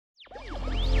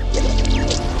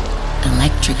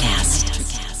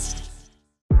Electrocast.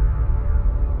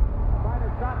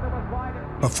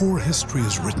 Before history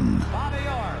is written,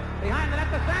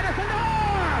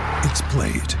 it's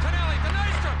played.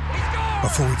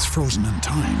 Before it's frozen in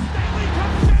time,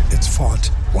 it's fought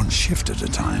one shift at a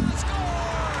time.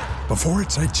 Before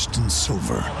it's etched in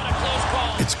silver,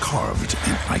 it's carved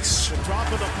in ice.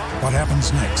 What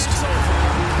happens next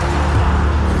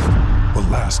will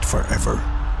last forever.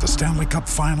 The Stanley Cup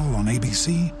Final on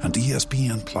ABC and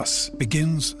ESPN Plus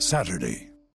begins Saturday.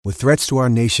 With threats to our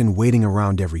nation waiting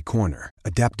around every corner,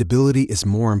 adaptability is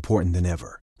more important than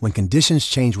ever. When conditions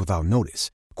change without notice,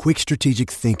 quick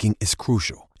strategic thinking is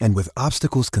crucial. And with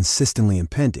obstacles consistently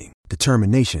impending,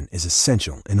 determination is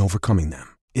essential in overcoming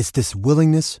them. It's this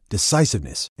willingness,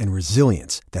 decisiveness, and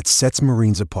resilience that sets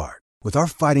Marines apart. With our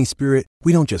fighting spirit,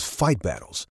 we don't just fight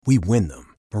battles, we win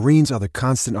them. Marines are the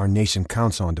constant our nation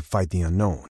counts on to fight the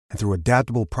unknown. And through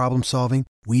adaptable problem solving,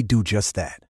 we do just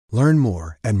that. Learn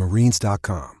more at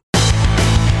marines.com.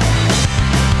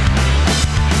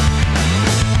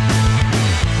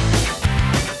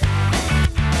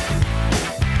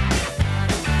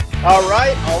 All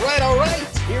right.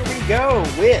 Here we go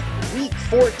with week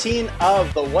 14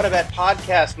 of the What About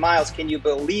podcast. Miles, can you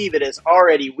believe it is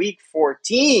already week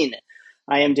 14?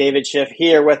 I am David Schiff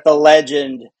here with the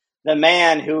legend, the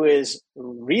man who is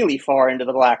really far into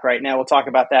the black right now. We'll talk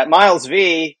about that. Miles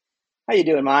V. How you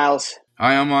doing, Miles?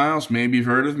 Hi, I'm Miles. Maybe you've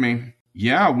heard of me.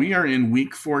 Yeah, we are in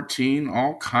week 14.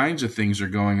 All kinds of things are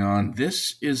going on.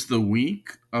 This is the week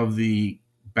of the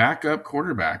backup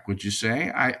quarterback, would you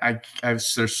say?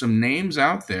 There's some names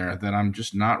out there that I'm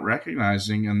just not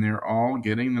recognizing, and they're all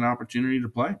getting an opportunity to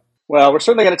play. Well, we're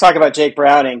certainly going to talk about Jake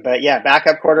Browning, but yeah,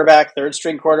 backup quarterback,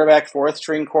 third-string quarterback,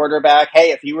 fourth-string quarterback.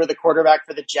 Hey, if you were the quarterback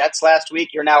for the Jets last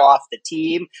week, you're now off the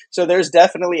team. So there's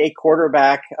definitely a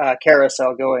quarterback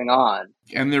carousel going on.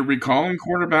 And they're recalling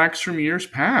quarterbacks from years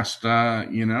past. Joe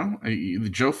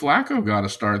Flacco got a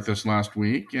start this last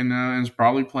week and is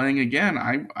probably playing again.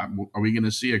 Are we going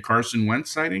to see a Carson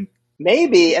Wentz sighting?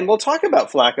 Maybe, and we'll talk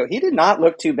about Flacco. He did not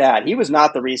look too bad. He was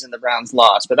not the reason the Browns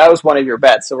lost, but that was one of your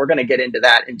bets, so we're going to get into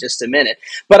that in just a minute.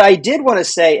 But I did want to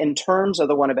say, in terms of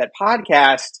the One Bet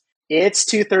podcast, it's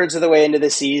 2/3 of the way into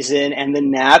the season, and the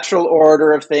natural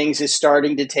order of things is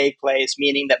starting to take place,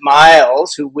 meaning that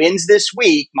Miles, who wins this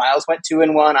week, Miles went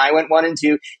 2-1, I went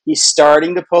 1-2, he's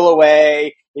starting to pull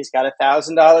away. He's got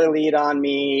 $1,000 lead on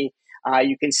me.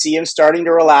 You can see him starting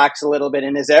to relax a little bit.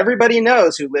 And as everybody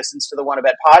knows who listens to the Wanna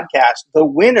Bet podcast, the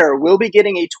winner will be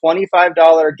getting a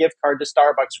 $25 gift card to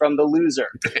Starbucks from the loser.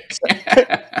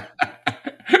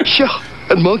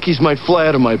 And monkeys might fly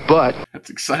out of my butt.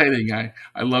 That's exciting.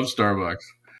 I love Starbucks.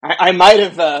 I might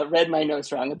have read my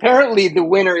notes wrong. Apparently, the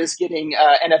winner is getting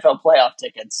NFL playoff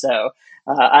tickets. So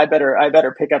I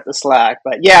better pick up the slack.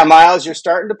 But yeah, Miles, you're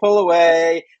starting to pull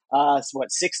away.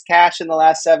 6 cash in the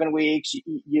last 7 weeks.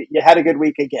 You had a good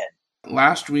week again.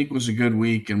 Last week was a good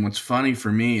week, and what's funny for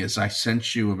me is I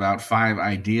sent you about 5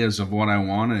 ideas of what I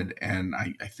wanted, and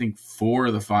I think 4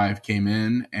 of the 5 came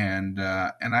in, and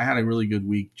I had a really good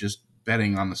week just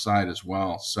betting on the side as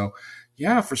well. So,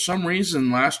 yeah, for some reason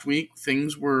last week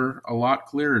things were a lot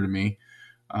clearer to me.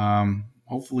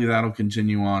 Hopefully that'll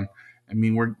continue on. I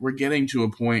mean, we're getting to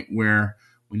a point where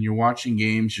when you're watching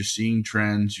games, you're seeing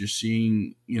trends, you're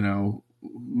seeing,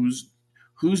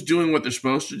 who's doing what they're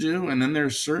supposed to do. And then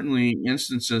there's certainly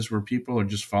instances where people are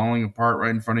just falling apart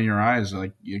right in front of your eyes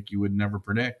like you would never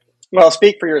predict. Well,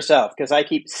 speak for yourself, because I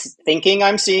keep thinking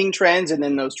I'm seeing trends, and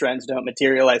then those trends don't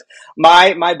materialize.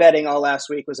 My betting all last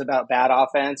week was about bad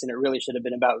offense, and it really should have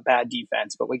been about bad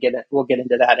defense, but we'll get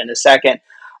into that in a second.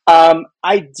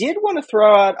 I did want to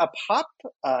throw out a pop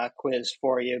quiz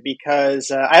for you,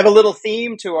 because I have a little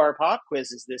theme to our pop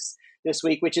quizzes this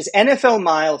week, which is NFL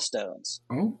milestones.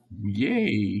 Oh,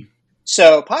 yay.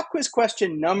 So pop quiz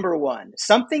question number 1.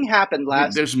 Something happened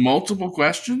last... There's multiple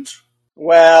questions?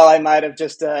 Well, I might have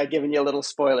just given you a little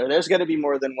spoiler. There's going to be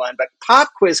more than one, but pop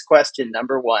quiz question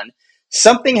number 1.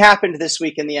 Something happened this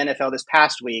week in the NFL, this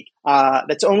past week,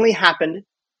 that's only happened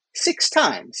 6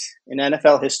 times in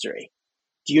NFL history.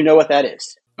 Do you know what that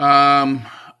is? I'm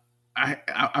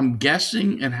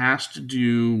guessing it has to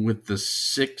do with the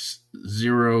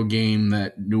 6-0 game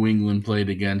that New England played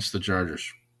against the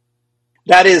Chargers.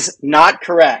 That is not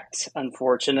correct,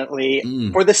 unfortunately.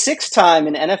 For the 6th time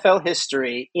in NFL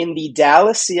history, in the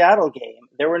Dallas-Seattle game,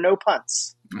 there were no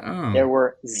punts. Oh. There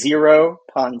were 0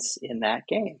 punts in that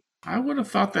game. I would have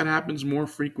thought that happens more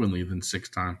frequently than 6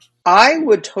 times. I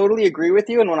would totally agree with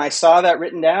you. And when I saw that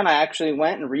written down, I actually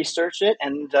went and researched it.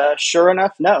 And sure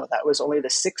enough, no, that was only the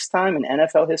 6th time in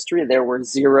NFL history there were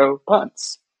 0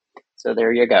 punts. So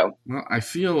there you go. Well, I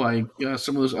feel like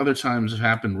some of those other times have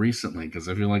happened recently because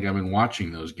I feel like I've been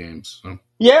watching those games. So.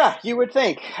 Yeah, you would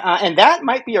think. And that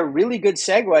might be a really good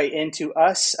segue into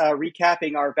us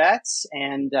recapping our bets.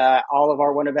 And all of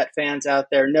our WannaBet fans out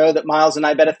there know that Miles and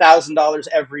I bet $1,000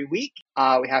 every week.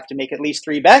 We have to make at least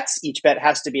 3 bets. Each bet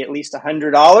has to be at least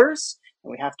 $100.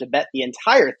 And we have to bet the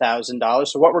entire $1,000.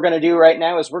 So what we're going to do right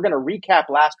now is we're going to recap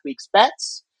last week's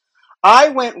bets. I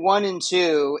went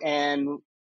 1-2, and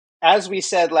as we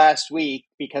said last week,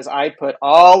 because I put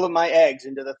all of my eggs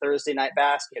into the Thursday night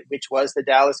basket, which was the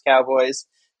Dallas Cowboys,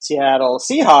 Seattle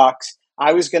Seahawks,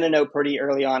 I was going to know pretty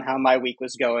early on how my week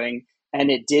was going,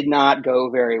 and it did not go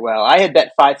very well. I had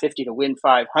bet $550 to win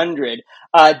 $500.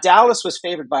 Dallas was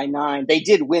favored by 9. They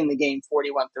did win the game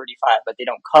 41-35, but they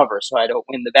don't cover, so I don't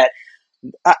win the bet.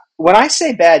 When I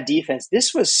say bad defense,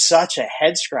 this was such a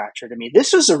head scratcher to me.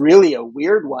 This was really a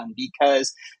weird one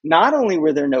because not only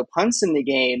were there no punts in the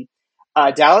game,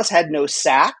 Dallas had no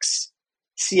sacks.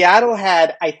 Seattle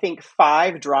had, I think,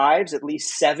 5 drives, at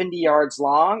least 70 yards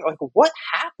long. Like, what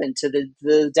happened to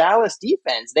the Dallas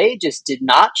defense? They just did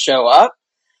not show up.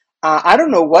 I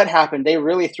don't know what happened. They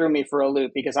really threw me for a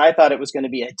loop because I thought it was going to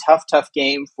be a tough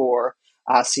game for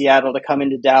Seattle to come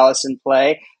into Dallas and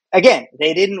play. Again,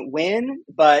 they didn't win,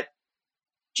 but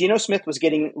Geno Smith was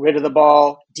getting rid of the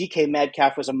ball. DK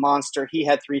Metcalf was a monster. He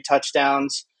had 3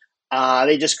 touchdowns.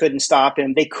 They just couldn't stop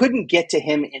him. They couldn't get to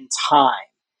him in time.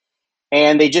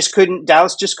 And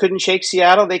Dallas just couldn't shake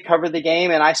Seattle. They covered the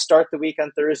game, and I start the week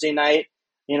on Thursday night,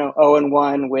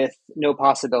 0-1 with no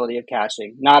possibility of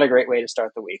cashing. Not a great way to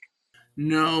start the week.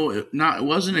 No, it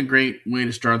wasn't a great way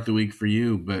to start the week for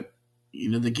you, but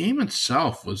the game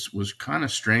itself was kind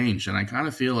of strange, and I kind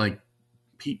of feel like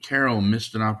Pete Carroll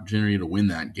missed an opportunity to win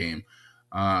that game.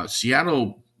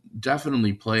 Seattle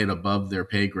definitely played above their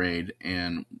pay grade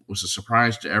and was a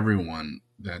surprise to everyone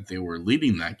that they were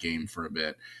leading that game for a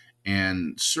bit.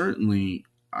 And certainly,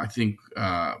 I think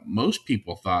most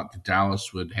people thought that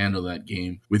Dallas would handle that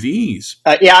game with ease.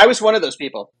 Yeah, I was one of those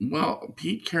people. Well,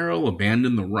 Pete Carroll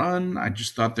abandoned the run. I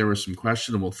just thought there were some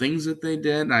questionable things that they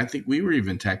did. And I think we were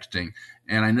even texting.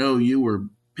 And I know you were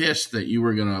pissed that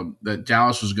that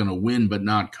Dallas was gonna win but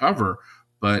not cover.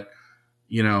 But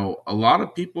a lot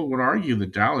of people would argue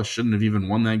that Dallas shouldn't have even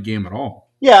won that game at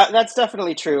all. Yeah, that's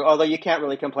definitely true. Although you can't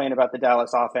really complain about the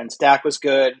Dallas offense. Dak was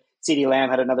good. CeeDee Lamb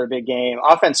had another big game.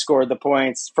 Offense scored the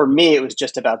points. For me, it was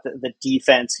just about the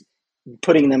defense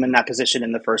putting them in that position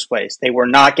in the first place. They were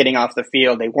not getting off the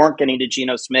field. They weren't getting to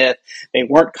Geno Smith. They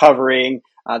weren't covering.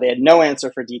 They had no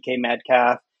answer for DK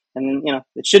Metcalf. And,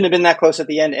 it shouldn't have been that close at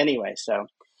the end anyway. So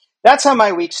that's how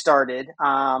my week started.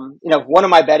 One of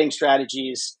my betting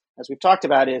strategies, as we've talked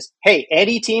about, is, hey,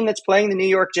 any team that's playing the New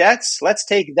York Jets, let's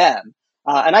take them.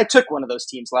 And I took one of those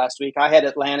teams last week. I had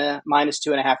Atlanta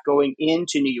 -2.5 going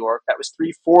into New York. That was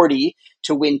 340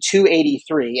 to win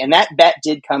 283. And that bet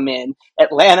did come in.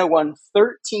 Atlanta won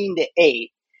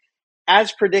 13-8.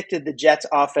 As predicted, the Jets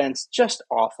offense, just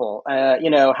awful.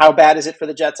 How bad is it for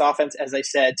the Jets offense? As I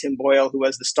said, Tim Boyle, who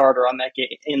was the starter in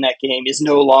that game, is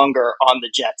no longer on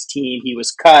the Jets team. He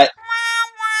was cut.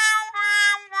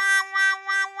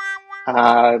 You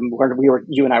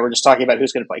and I were just talking about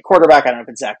who's going to play quarterback. I don't know if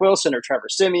it's Zach Wilson or Trevor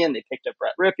Siemian. They picked up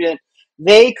Brett Rypien.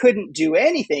 They couldn't do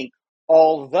anything,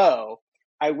 although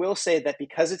I will say that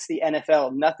because it's the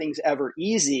NFL, nothing's ever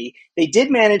easy. They did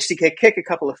manage to kick a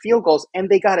couple of field goals, and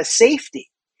they got a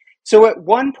safety. So at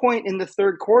one point in the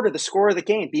third quarter, the score of the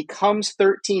game becomes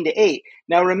 13-8.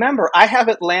 Now remember, I have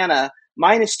Atlanta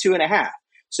 -2.5.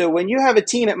 So when you have a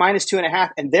team at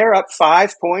 -2.5 and they're up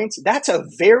 5 points, that's a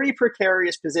very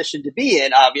precarious position to be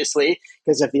in, obviously,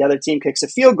 because if the other team kicks a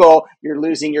field goal, you're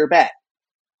losing your bet.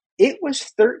 It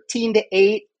was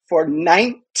 13-8 for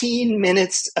 19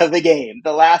 minutes of the game.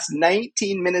 The last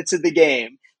 19 minutes of the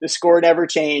game, the score never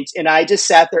changed, and I just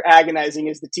sat there agonizing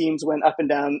as the teams went up and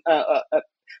down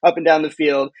the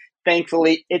field.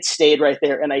 Thankfully, it stayed right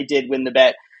there, and I did win the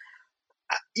bet.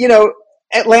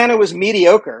 Atlanta was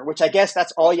mediocre, which I guess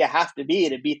that's all you have to be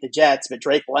to beat the Jets. But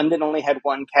Drake London only had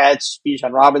 1 catch.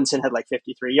 Bijan Robinson had like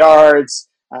 53 yards.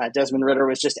 Desmond Ridder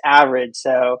was just average.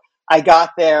 So I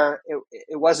got there.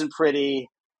 It wasn't pretty.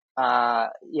 By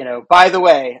the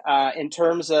way, in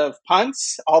terms of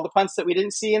punts, all the punts that we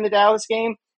didn't see in the Dallas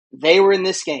game, they were in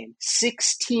this game.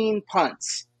 16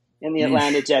 punts in the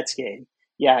Atlanta Jets game.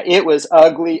 Yeah, it was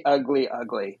ugly, ugly,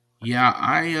 ugly. Yeah,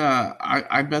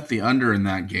 I bet the under in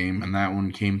that game, and that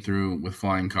one came through with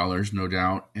flying colors, no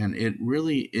doubt. And it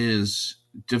really is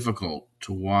difficult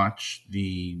to watch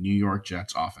the New York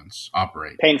Jets offense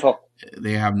operate. Painful.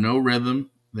 They have no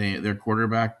rhythm. Their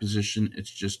quarterback position,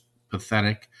 it's just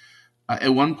pathetic.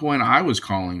 At one point, I was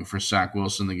calling for Zach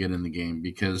Wilson to get in the game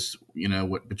because,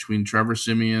 between Trevor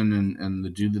Siemian and the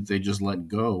dude that they just let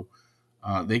go,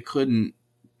 they couldn't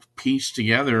piece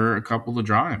together a couple of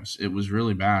drives. It was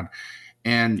really bad.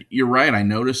 And you're right. I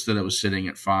noticed that it was sitting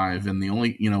at 5. And the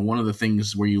only, one of the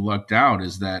things where you lucked out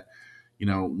is that,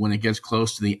 when it gets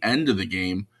close to the end of the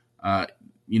game,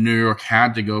 New York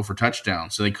had to go for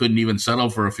touchdowns. So they couldn't even settle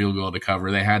for a field goal to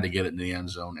cover. They had to get it in the end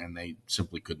zone, and they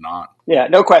simply could not. Yeah,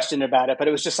 no question about it. But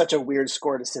it was just such a weird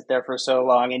score to sit there for so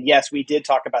long. And yes, we did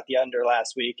talk about the under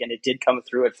last week, and it did come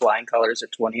through at flying colors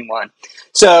at 21.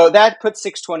 So that put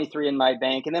 623 in my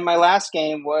bank. And then my last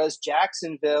game was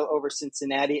Jacksonville over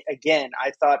Cincinnati. Again,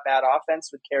 I thought that offense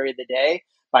would carry the day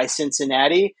by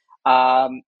Cincinnati.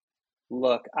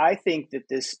 Look, I think that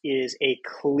this is a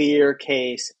clear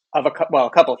case of a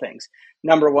couple of things.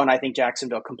 Number one, I think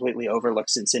Jacksonville completely overlooked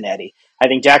Cincinnati. I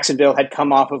think Jacksonville had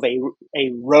come off of a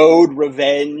road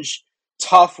revenge,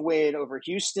 tough win over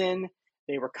Houston.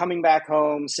 They were coming back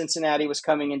home. Cincinnati was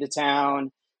coming into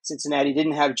town. Cincinnati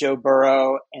didn't have Joe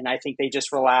Burrow, and I think they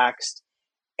just relaxed.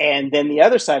 And then the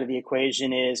other side of the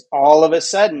equation is all of a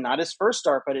sudden, not his first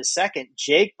start, but his second,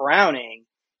 Jake Browning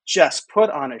just put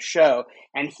on a show.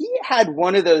 And he had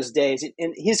one of those days, and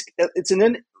it's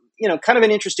kind of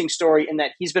an interesting story in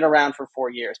that he's been around for 4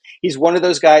 years. He's one of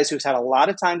those guys who's had a lot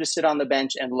of time to sit on the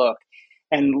bench and look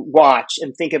and watch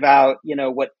and think about,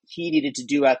 what he needed to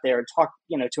do out there and talk,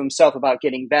 to himself about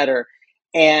getting better.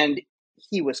 And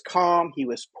he was calm. He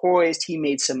was poised. He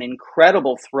made some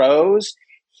incredible throws.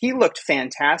 He looked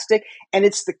fantastic. And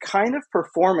it's the kind of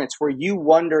performance where you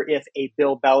wonder if a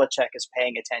Bill Belichick is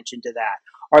paying attention to that.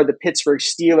 Are the Pittsburgh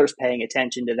Steelers paying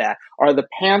attention to that? Are the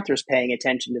Panthers paying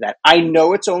attention to that? I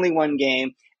know it's only one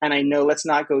game, and I know let's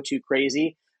not go too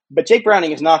crazy, but Jake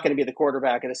Browning is not going to be the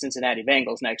quarterback of the Cincinnati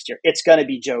Bengals next year. It's going to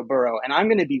be Joe Burrow, and I'm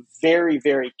going to be very,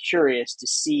 very curious to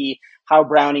see how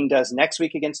Browning does next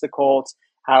week against the Colts,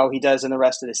 how he does in the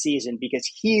rest of the season, because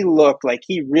he looked like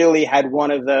he really had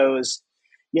one of those,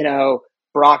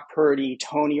 Brock Purdy,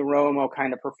 Tony Romo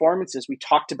kind of performances. We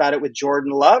talked about it with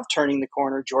Jordan Love turning the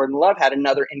corner. Jordan Love had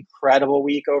another incredible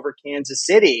week over Kansas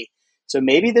City. So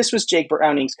maybe this was Jake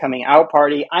Browning's coming out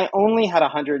party. I only had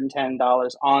 $110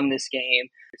 on this game,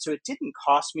 so it didn't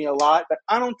cost me a lot, but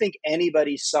I don't think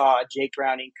anybody saw Jake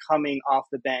Browning coming off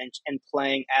the bench and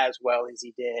playing as well as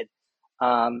he did.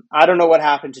 I don't know what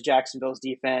happened to Jacksonville's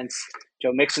defense.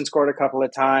 Joe Mixon scored a couple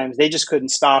of times. They just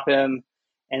couldn't stop him.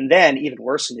 And then even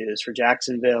worse news for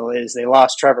Jacksonville is they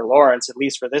lost Trevor Lawrence, at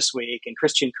least for this week, and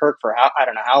Christian Kirk for I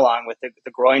don't know how long with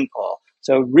the groin pull.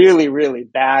 So really, really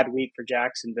bad week for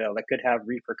Jacksonville that could have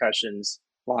repercussions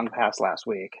long past last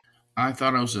week. I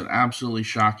thought it was an absolutely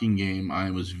shocking game.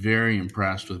 I was very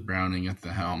impressed with Browning at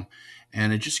the helm.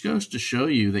 And it just goes to show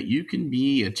you that you can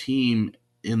be a team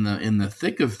in the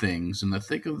thick of things, in the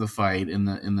thick of the fight, in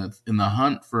the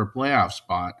hunt for a playoff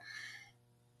spot,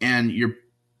 and your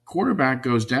quarterback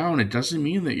goes down. It doesn't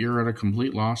mean that you're at a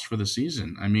complete loss for the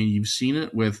season. I mean, you've seen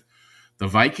it with the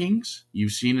Vikings.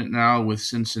 You've seen it now with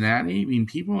Cincinnati. I mean,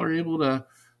 people are able to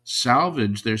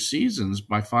salvage their seasons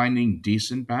by finding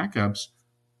decent backups.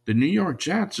 The New York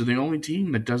Jets are the only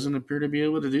team that doesn't appear to be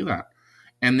able to do that.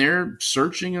 And they're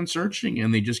searching and searching,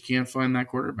 and they just can't find that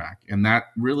quarterback. And that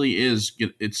really is,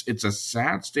 it's a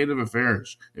sad state of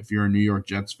affairs if you're a New York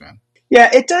Jets fan. Yeah,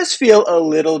 it does feel a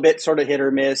little bit sort of hit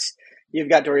or miss. You've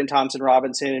got Dorian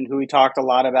Thompson-Robinson, who we talked a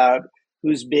lot about,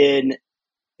 who's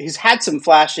had some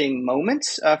flashing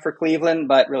moments for Cleveland,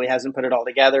 but really hasn't put it all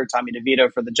together. Tommy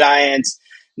DeVito for the Giants.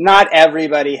 Not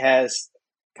everybody has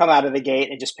come out of the gate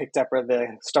and just picked up where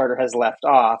the starter has left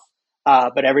off.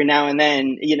 But every now and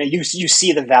then, you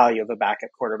see the value of a backup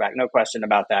quarterback. No question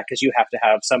about that, because you have to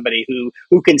have somebody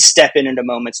who can step in at a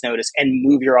moment's notice and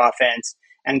move your offense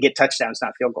and get touchdowns,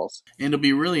 not field goals. And it'll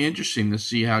be really interesting to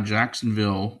see how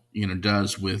Jacksonville,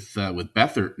 does with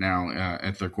Beathard now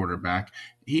at their quarterback.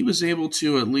 He was able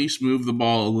to at least move the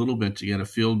ball a little bit to get a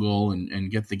field goal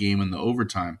and get the game in the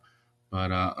overtime.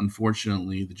 But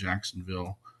unfortunately, the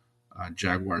Jacksonville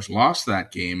Jaguars lost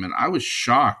that game, and I was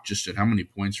shocked just at how many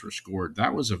points were scored.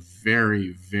 That was a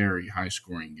very, very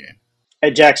high-scoring game.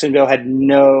 And Jacksonville had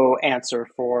no answer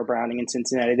for Browning and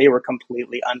Cincinnati. They were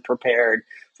completely unprepared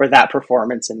for that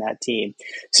performance in that team.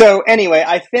 So anyway,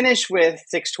 I finished with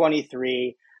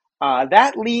 623.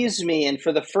 That leaves me, and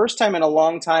for the first time in a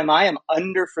long time, I am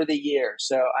under for the year.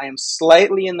 So I am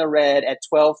slightly in the red at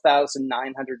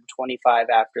 12,925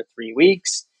 after 3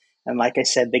 weeks. And like I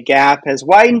said, the gap has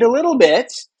widened a little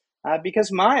bit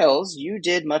because, Miles, you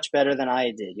did much better than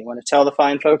I did. You want to tell the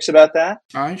fine folks about that?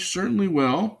 I certainly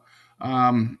will.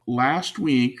 Last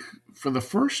week, for the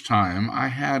first time, I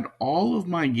had all of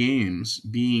my games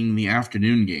being the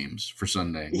afternoon games for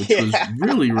Sunday, which was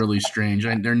really, really strange.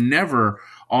 They're never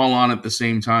all on at the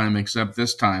same time, except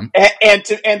this time.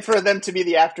 And for them to be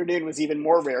the afternoon was even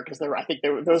more rare because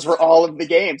those were all of the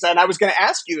games. And I was going to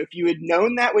ask you if you had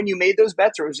known that when you made those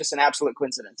bets, or it was just an absolute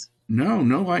coincidence.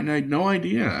 No, I had no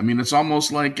idea. I mean, it's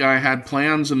almost like I had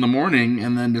plans in the morning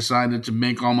and then decided to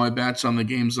make all my bets on the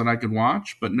games that I could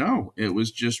watch. But no, it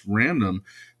was just random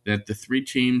that the three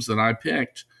teams that I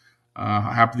picked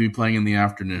happened to be playing in the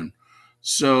afternoon.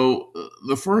 So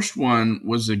the first one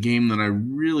was a game that I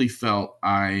really felt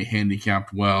I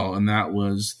handicapped well, and that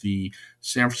was the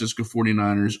San Francisco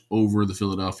 49ers over the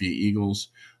Philadelphia Eagles.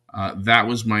 That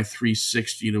was my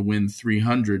 360 to win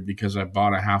 300 because I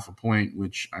bought a half a point,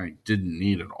 which I didn't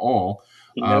need at all.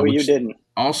 No, you didn't.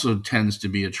 Also tends to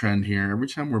be a trend here. Every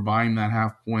time we're buying that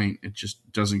half point, it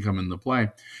just doesn't come into play.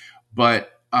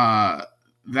 But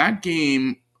that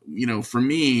game, for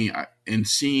me, and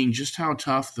seeing just how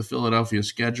tough the Philadelphia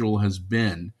schedule has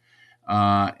been,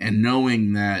 and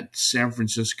knowing that San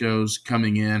Francisco's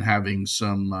coming in, having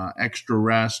some extra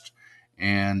rest,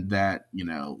 and that,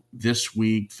 this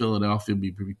week Philadelphia will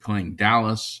be playing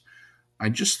Dallas, I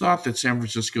just thought that San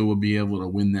Francisco would be able to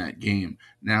win that game.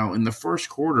 Now, in the first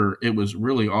quarter, it was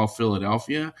really all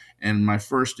Philadelphia, and my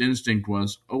first instinct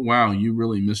was, oh, wow, you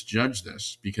really misjudged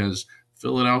this, because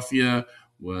Philadelphia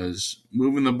was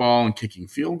moving the ball and kicking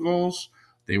field goals.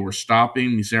 They were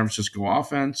stopping the San Francisco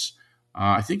offense.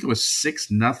 I think it was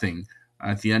 6-0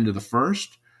 at the end of the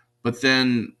first. But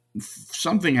then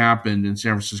something happened and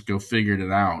San Francisco figured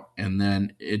it out. And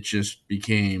then it just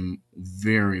became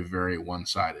very, very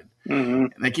one-sided. Mm-hmm.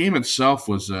 And that game itself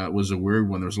was a weird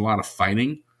one. There was a lot of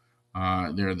fighting.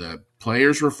 The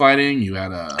players were fighting. You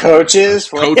had coaches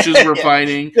were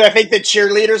fighting. I think the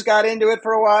cheerleaders got into it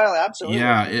for a while. Absolutely.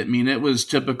 Yeah, it was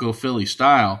typical Philly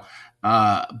style.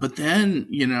 But then,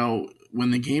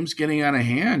 when the game's getting out of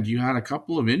hand, you had a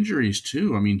couple of injuries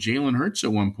too. I mean, Jalen Hurts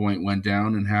at one point went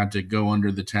down and had to go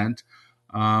under the tent.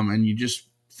 And you just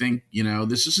think,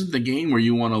 this isn't the game where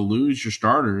you want to lose your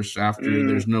starters after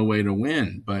there's no way to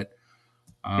win. But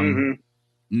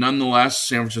nonetheless,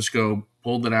 San Francisco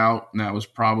pulled it out, and that was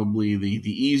probably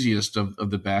the easiest of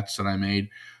the bets that I made,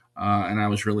 and I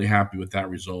was really happy with that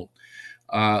result.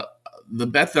 The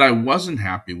bet that I wasn't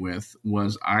happy with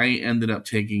was I ended up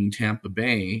taking Tampa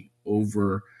Bay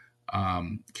over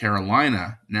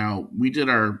Carolina. Now, we did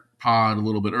our pod a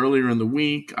little bit earlier in the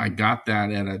week. I got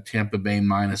that at a Tampa Bay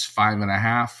minus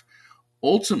 5.5.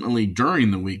 Ultimately,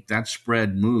 during the week, that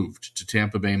spread moved to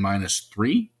Tampa Bay minus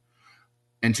 3,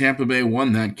 and Tampa Bay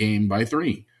won that game by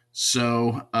 3.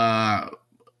 So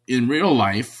in real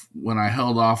life, when I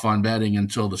held off on betting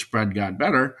until the spread got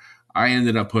better, I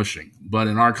ended up pushing. But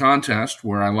in our contest,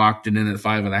 where I locked it in at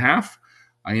 5.5,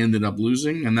 I ended up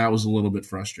losing, and that was a little bit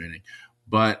frustrating.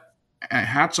 But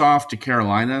hats off to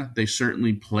Carolina. They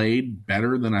certainly played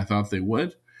better than I thought they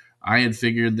would. I had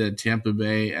figured that Tampa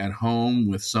Bay at home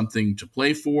with something to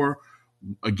play for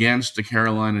against a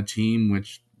Carolina team,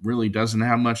 which really doesn't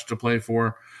have much to play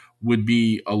for, would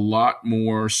be a lot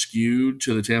more skewed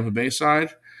to the Tampa Bay side.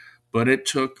 But it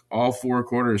took all 4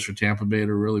 quarters for Tampa Bay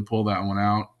to really pull that one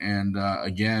out. And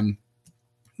again,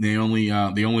 they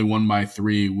only won by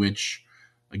 3, which,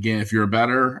 again, if you're a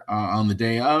bettor on the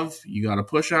day of, you got to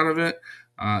push out of it.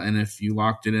 And if you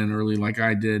locked it in early like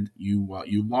I did, you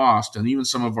lost. And even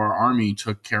some of our Army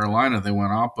took Carolina. They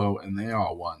went oppo, and they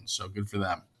all won. So good for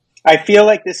them. I feel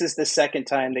like this is the second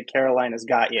time that Carolina's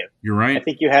got you. You're right. I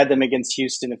think you had them against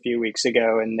Houston a few weeks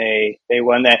ago, and they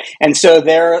won that. And so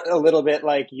they're a little bit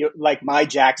like my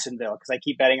Jacksonville, because I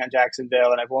keep betting on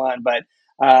Jacksonville, and I've won. But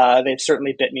they've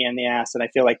certainly bit me in the ass, and I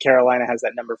feel like Carolina has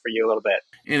that number for you a little bit.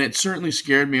 And it certainly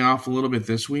scared me off a little bit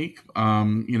this week.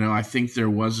 I think there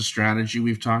was a strategy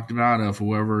we've talked about of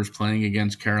whoever is playing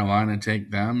against Carolina, take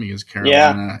them, because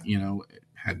Carolina,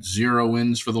 had 0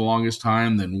 wins for the longest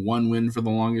time, then 1 win for the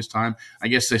longest time. I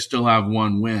guess they still have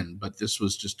 1 win, but this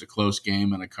was just a close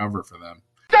game and a cover for them.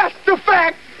 That's the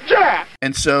fact, Jack!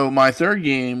 And so my third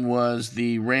game was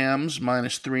the Rams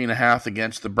minus 3.5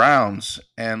 against the Browns.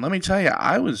 And let me tell you,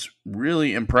 I was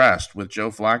really impressed with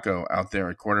Joe Flacco out there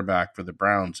at quarterback for the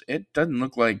Browns. It doesn't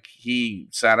look like he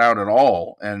sat out at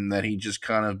all and that he just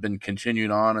kind of been continued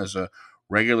on as a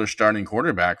regular starting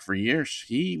quarterback for years.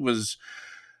 He was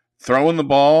throwing the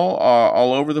ball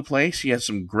all over the place. He had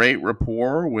some great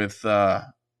rapport with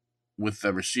the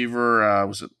receiver.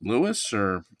 Was it Lewis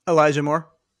or Elijah Moore?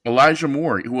 Elijah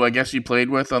Moore, who I guess he played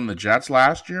with on the Jets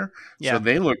last year. Yeah. So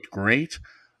they looked great.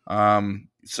 I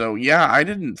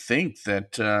didn't think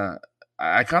that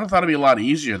I kind of thought it'd be a lot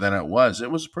easier than it was.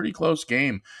 It was a pretty close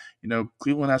game.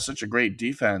 Cleveland has such a great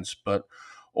defense, but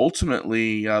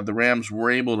ultimately the Rams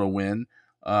were able to win.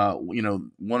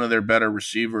 One of their better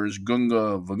receivers,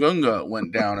 Gunga Vagunga,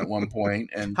 went down at one point,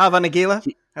 and Hava Nagila.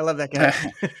 I love that guy.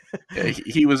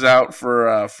 he was out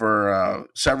for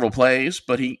several plays,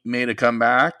 but he made a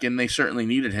comeback, and they certainly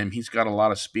needed him. He's got a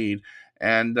lot of speed,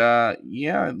 and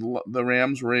the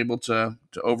Rams were able to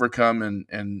overcome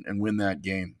and win that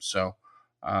game. So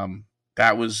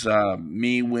that was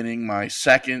me winning my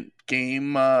second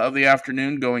game of the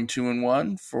afternoon, going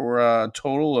 2-1 for a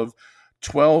total of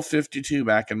 $12.52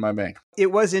 back in my bank.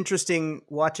 It was interesting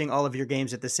watching all of your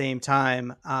games at the same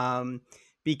time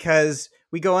because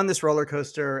we go on this roller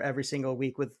coaster every single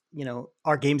week with,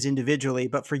 our games individually.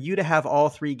 But for you to have all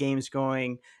three games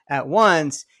going at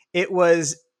once, it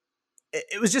was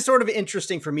just sort of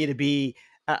interesting for me to be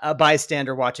a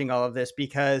bystander watching all of this,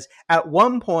 because at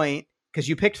one point, because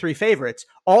you picked three favorites,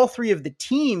 all three of the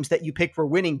teams that you picked were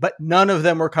winning, but none of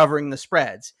them were covering the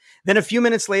spreads. Then a few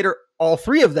minutes later, all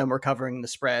three of them were covering the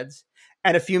spreads.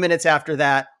 And a few minutes after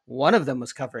that, one of them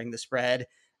was covering the spread,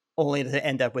 only to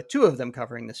end up with two of them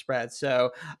covering the spread.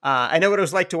 So I know what it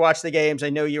was like to watch the games. I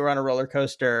know you were on a roller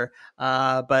coaster,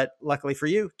 but luckily for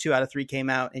you, 2 out of 3 came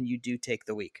out and you do take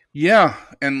the week. Yeah,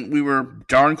 and we were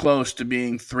darn close to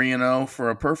being 3-0 for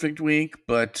a perfect week.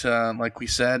 But like we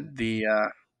said,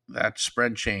 that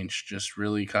spread change just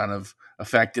really kind of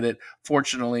affected it.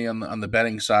 Fortunately, on the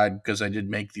betting side, because I did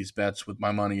make these bets with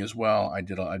my money as well, I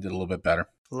did a little bit better.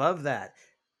 Love that.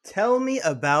 Tell me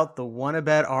about the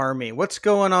Wannabet Army. What's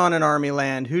going on in Army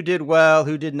land? Who did well?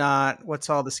 Who did not? What's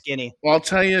all the skinny? Well, I'll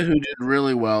tell you who did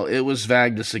really well. It was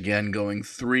Vagdis again, going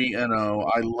 3-0.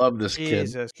 I love this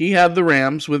kid. He had the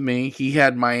Rams with me. He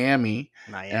had Miami,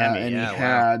 and he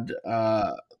had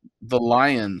the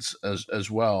Lions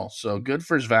as well. So good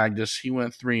for Vagdis. He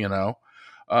went 3-0.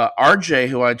 RJ,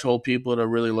 who I told people to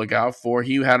really look out for,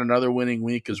 he had another winning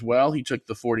week as well. He took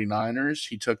the 49ers.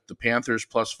 He took the Panthers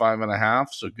plus 5.5,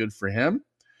 so good for him.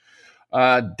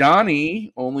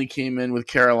 Donnie only came in with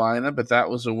Carolina, but that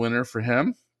was a winner for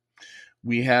him.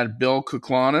 We had Bill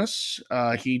Kuklanis.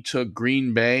 He took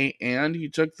Green Bay, and he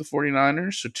took the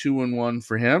 49ers, so 2-1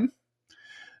 for him.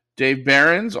 Dave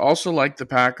Behrens also liked the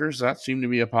Packers. That seemed to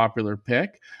be a popular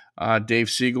pick. Dave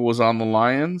Siegel was on the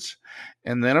Lions.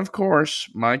 And then, of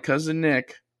course, my cousin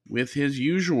Nick, with his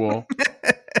usual.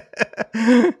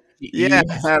 Tell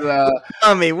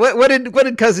me, what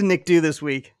did cousin Nick do this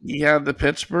week? He had the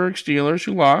Pittsburgh Steelers,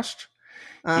 who lost.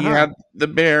 He had the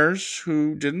Bears,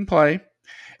 who didn't play.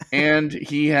 And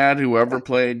he had whoever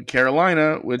played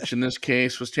Carolina, which in this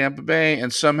case was Tampa Bay.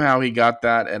 And somehow he got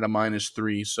that at a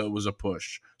 -3, so it was a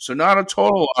push. So not a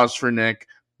total loss for Nick,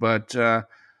 but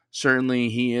certainly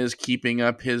he is keeping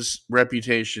up his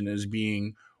reputation as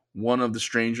being one of the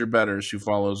stranger bettors who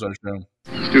follows our show.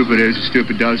 Stupid is,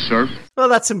 stupid does, sir. Well,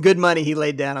 that's some good money he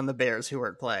laid down on the Bears who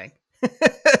weren't playing.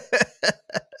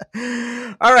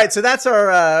 All right, so that's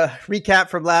our recap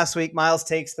from last week. Miles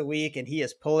takes the week, and he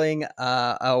is pulling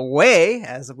away,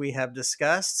 as we have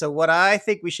discussed. So what I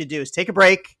think we should do is take a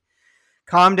break,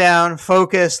 calm down,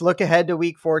 focus, look ahead to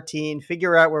week 14,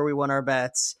 figure out where we won our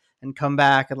bets, and come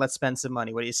back and let's spend some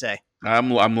money. What do you say? I'm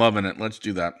loving it. Let's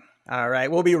do that. All right.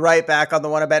 We'll be right back on the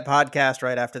Wannabet podcast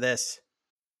right after this.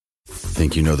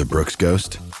 Think you know the Brooks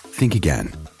Ghost? Think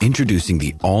again. Introducing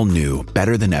the all-new,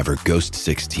 better-than-ever Ghost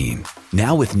 16.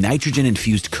 Now with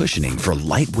nitrogen-infused cushioning for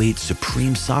lightweight,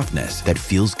 supreme softness that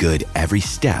feels good every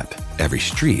step, every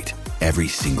street, every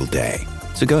single day.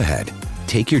 So go ahead.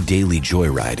 Take your daily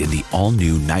joyride in the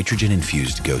all-new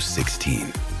nitrogen-infused Ghost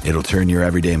 16. It'll turn your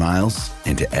everyday miles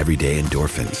into everyday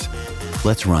endorphins.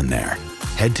 Let's run there.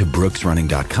 Head to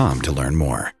brooksrunning.com to learn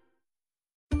more.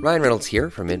 Ryan Reynolds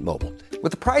here from Mint Mobile.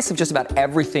 With the price of just about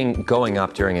everything going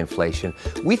up during inflation,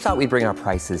 we thought we'd bring our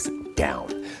prices down.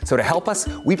 So to help us,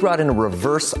 we brought in a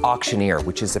reverse auctioneer,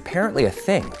 which is apparently a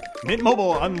thing. Mint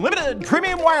Mobile Unlimited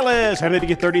Premium Wireless. How to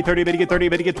get 30, 30, bit to get 30,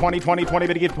 bit to get 20, 20, 20,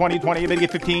 bit to get 20, 20, bit to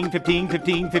get 15, 15,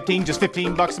 15, 15, just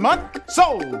 $15 a month?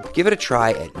 Sold! Give it a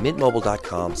try at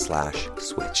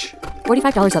mintmobile.com/switch.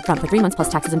 $45 up front for 3 months plus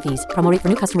taxes and fees. Promo rate for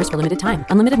new customers for limited time.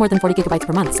 Unlimited more than 40 gigabytes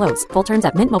per month. Slows full terms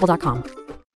at mintmobile.com.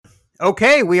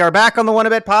 Okay, we are back on the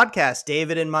Wannabet podcast.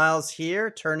 David and Miles here,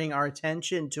 turning our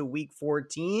attention to week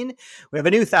 14. We have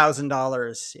a new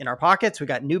 $1,000 in our pockets. We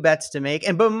got new bets to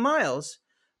make. But Miles,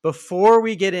 before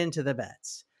we get into the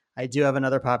bets, I do have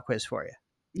another pop quiz for you.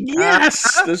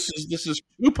 Yes, this is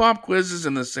 2 pop quizzes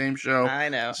in the same show. I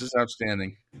know. This is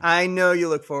outstanding. I know you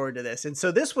look forward to this. And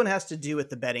so this one has to do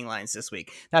with the betting lines this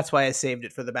week. That's why I saved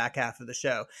it for the back half of the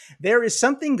show. There is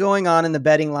something going on in the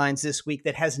betting lines this week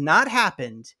that has not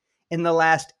happened in the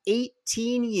last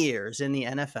 18 years in the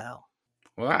NFL?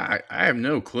 Well, I have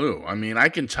no clue. I mean, I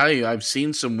can tell you I've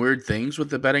seen some weird things with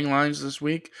the betting lines this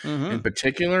week. Mm-hmm. In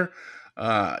particular,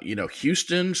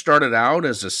 Houston started out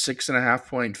as a 6.5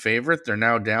 point favorite. They're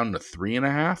now down to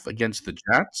 3.5 against the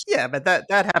Jets. Yeah, but that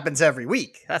happens every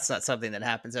week. That's not something that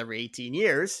happens every 18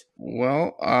 years.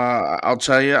 Well, I'll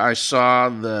tell you, I saw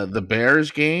the Bears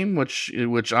game, which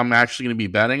I'm actually going to be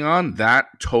betting on. That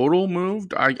total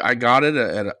moved. I got it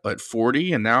at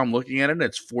 40, and now I'm looking at it.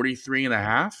 It's 43.5.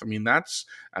 I mean, that's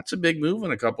a big move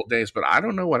in a couple of days, but I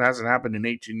don't know what hasn't happened in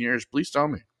 18 years. Please tell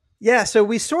me. Yeah, so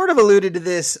we sort of alluded to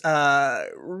this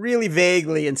really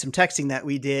vaguely in some texting that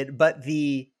we did, but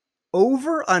the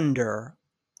over-under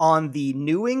on the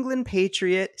New England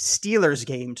Patriot Steelers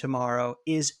game tomorrow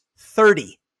is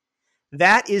 30.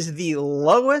 That is the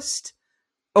lowest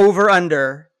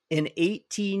over-under in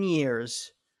 18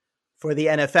 years for the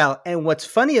NFL. And what's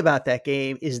funny about that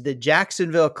game is the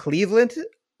Jacksonville-Cleveland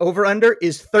over-under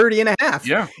is 30.5.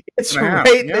 Yeah. It's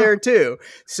right there too.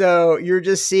 So you're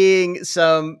just seeing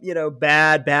some,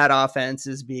 bad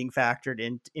offenses being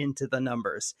factored into the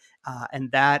numbers.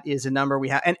 And that is a number we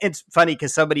have. And it's funny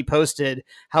because somebody posted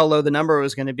how low the number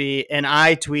was going to be. And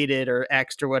I tweeted or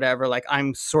X'd or whatever, like,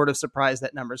 I'm sort of surprised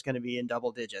that number is going to be in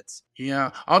double digits.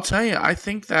 Yeah. I'll tell you, I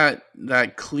think that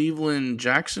Cleveland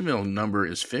Jacksonville number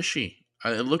is fishy.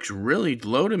 It looks really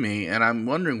low to me, and I'm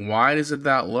wondering why is it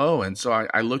that low? And so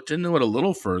I looked into it a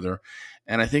little further,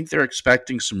 and I think they're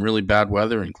expecting some really bad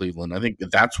weather in Cleveland. I think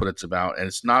that's what it's about, and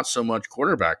it's not so much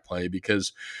quarterback play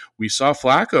because we saw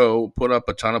Flacco put up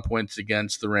a ton of points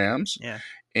against the Rams,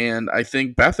 and I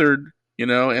think Beathard,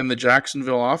 and the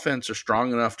Jacksonville offense are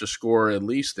strong enough to score at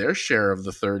least their share of the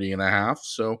 30.5.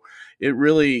 So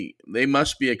they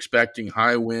must be expecting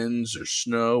high winds or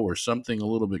snow or something a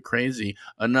little bit crazy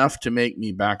enough to make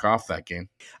me back off that game.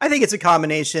 I think it's a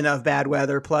combination of bad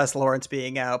weather plus Lawrence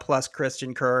being out, plus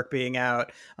Christian Kirk being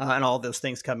out, and all those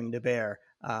things coming to bear.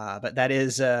 But that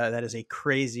is a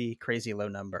crazy, crazy low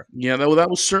number. Yeah, that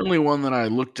was certainly one that I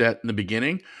looked at in the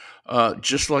beginning.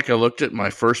 Just like I looked at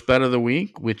my first bet of the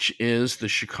week, which is the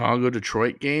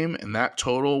Chicago-Detroit game. And that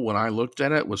total, when I looked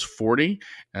at it, was 40.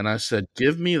 And I said,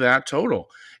 give me that total.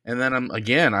 And then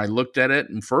I looked at it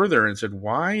and further and said,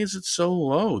 why is it so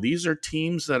low? These are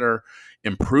teams that are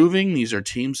improving. These are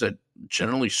teams that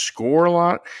generally score a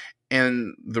lot.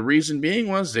 And the reason being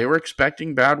was they were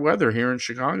expecting bad weather here in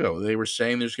Chicago. They were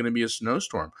saying there's going to be a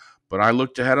snowstorm. But I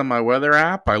looked ahead on my weather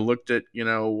app. I looked at,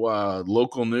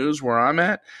 local news where I'm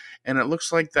at. And it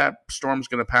looks like that storm's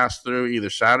going to pass through either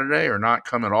Saturday or not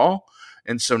come at all.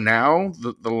 And so now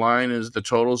the line is the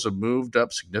totals have moved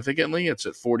up significantly. It's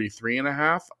at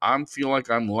 43.5. I feel like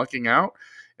I'm lucking out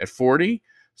at 40.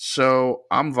 So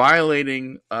I'm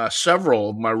violating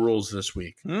several of my rules this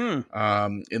week. In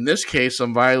this case,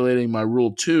 I'm violating my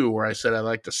rule 2, where I said I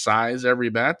like to size every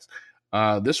bet.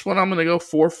 This one I'm going to go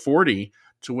 440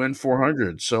 to win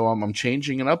 400. So I'm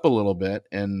changing it up a little bit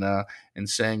and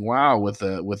saying, wow, with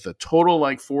a total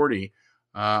like 40,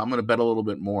 I'm going to bet a little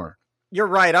bit more. You're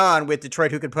right on with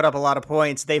Detroit, who could put up a lot of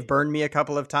points. They've burned me a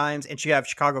couple of times, and you have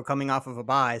Chicago coming off of a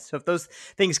bye. So if those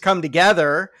things come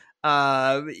together,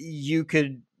 you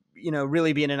could,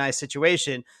 really be in a nice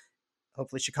situation.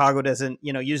 Hopefully Chicago doesn't,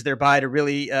 use their bye to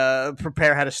really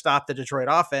prepare how to stop the Detroit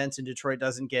offense, and Detroit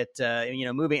doesn't get,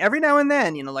 moving. Every now and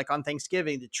then, like on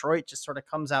Thanksgiving, Detroit just sort of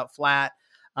comes out flat.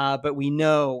 But we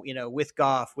know, with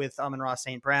Goff, with Amon-Ra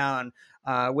St. Brown,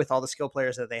 with all the skill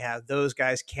players that they have, those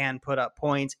guys can put up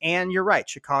points. And you're right,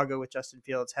 Chicago with Justin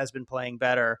Fields has been playing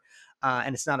better,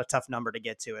 and it's not a tough number to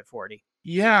get to at 40.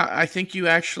 Yeah, I think you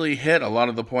actually hit a lot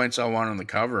of the points I want on the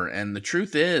cover. And the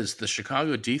truth is the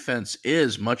Chicago defense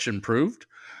is much improved,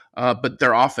 but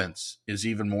their offense is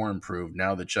even more improved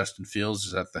now that Justin Fields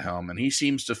is at the helm. And he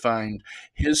seems to find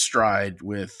his stride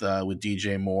with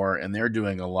DJ Moore, and they're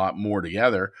doing a lot more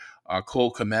together.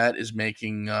 Cole Kmet is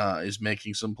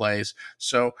making some plays.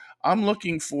 So I'm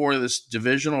looking for this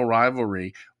divisional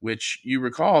rivalry, which you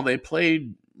recall they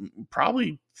played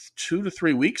probably 2 to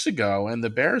 3 weeks ago, and the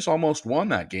Bears almost won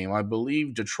that game. I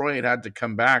believe Detroit had to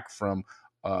come back from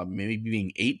maybe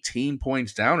being 18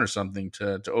 points down or something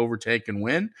to overtake and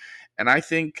win. And I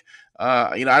think,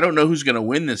 I don't know who's going to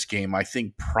win this game. I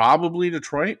think probably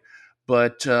Detroit,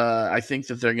 but I think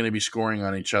that they're going to be scoring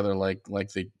on each other like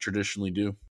they traditionally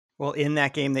do. Well, in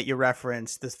that game that you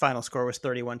referenced, the final score was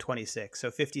 31-26.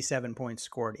 So 57 points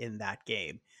scored in that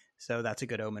game. So that's a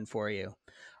good omen for you.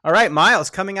 All right,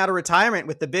 Miles coming out of retirement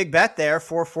with the big bet there,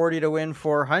 440 to win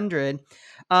 400.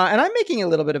 And I'm making a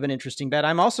little bit of an interesting bet.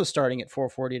 I'm also starting at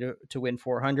 440 to win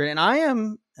 400. And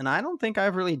I don't think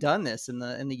I've really done this in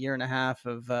the year and a half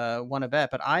of won a bet,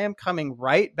 but I am coming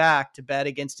right back to bet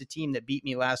against a team that beat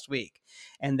me last week.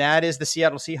 And that is the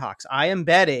Seattle Seahawks. I am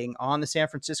betting on the San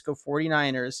Francisco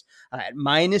 49ers at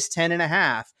minus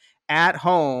 10.5 at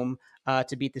home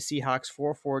to beat the Seahawks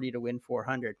 440 to win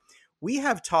 400. We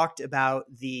have talked about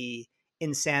the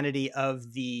insanity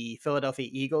of the Philadelphia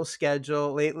Eagles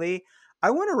schedule lately.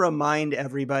 I want to remind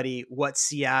everybody what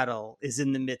Seattle is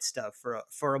in the midst of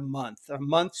for a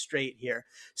month straight here.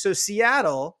 So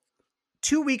Seattle,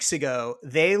 2 weeks ago,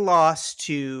 they lost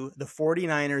to the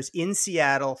 49ers in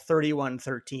Seattle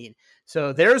 31-13.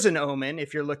 So there's an omen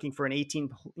if you're looking for an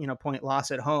 18-point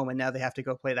loss at home, and now they have to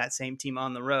go play that same team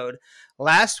on the road.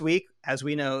 Last week, as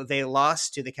we know, they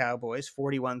lost to the Cowboys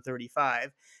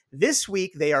 41-35. This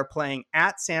week, they are playing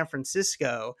at San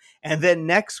Francisco, and then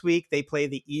next week, they play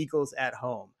the Eagles at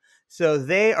home. So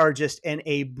they are just in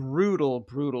a brutal,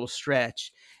 brutal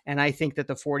stretch, and I think that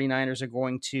the 49ers are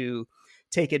going to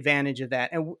take advantage of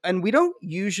that. And we don't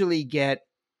usually get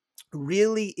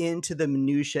really into the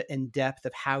minutia and depth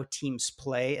of how teams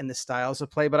play and the styles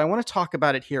of play, but I want to talk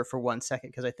about it here for 1 second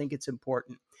because I think it's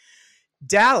important.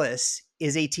 Dallas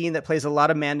is a team that plays a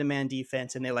lot of man-to-man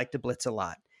defense, and they like to blitz a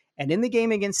lot. And in the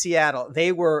game against Seattle,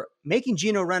 they were making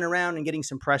Geno run around and getting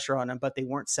some pressure on him, but they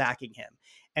weren't sacking him.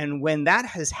 And when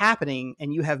that is happening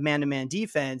and you have man-to-man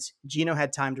defense, Geno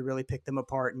had time to really pick them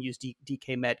apart and use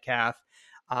DK Metcalf.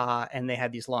 And they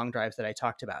had these long drives that I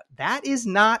talked about. That is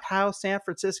not how San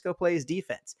Francisco plays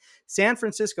defense. San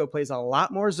Francisco plays a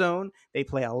lot more zone. They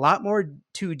play a lot more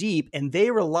too deep, and they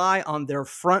rely on their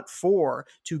front four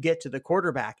to get to the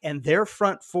quarterback. And their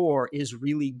front four is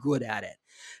really good at it.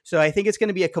 So I think it's going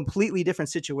to be a completely different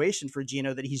situation for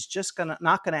Geno, that he's just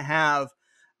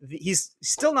he's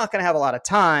still not going to have a lot of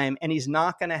time, and he's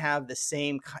not going to have the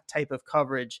same type of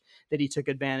coverage that he took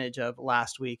advantage of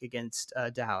last week against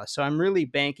Dallas. So I'm really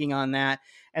banking on that.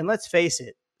 And let's face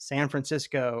it, San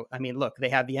Francisco, I mean, look, they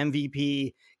have the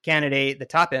MVP candidate, the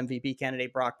top MVP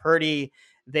candidate, Brock Purdy.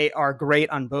 They are great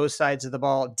on both sides of the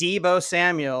ball. Deebo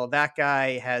Samuel, that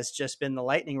guy has just been the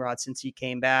lightning rod since he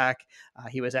came back.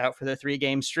 He was out for the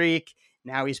 3-game streak.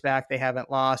 Now he's back. They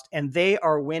haven't lost, and they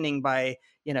are winning by,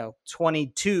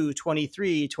 22,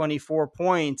 23, 24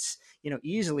 points,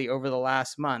 easily over the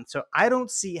last month. So I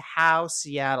don't see how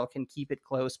Seattle can keep it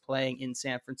close playing in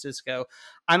San Francisco.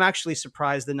 I'm actually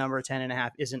surprised the number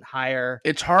 10.5 isn't higher.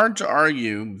 It's hard to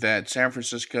argue that San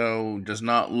Francisco does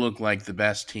not look like the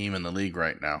best team in the league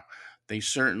right now. They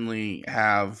certainly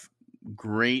have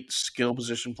great skill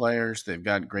position players. They've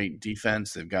got great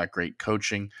defense. They've got great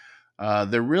coaching.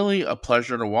 They're really a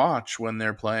pleasure to watch when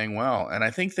they're playing well. And I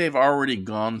think they've already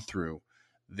gone through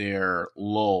their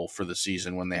lull for the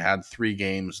season when they had 3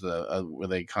 games where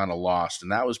they kind of lost.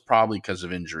 And that was probably because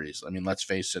of injuries. I mean, let's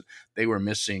face it, they were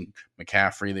missing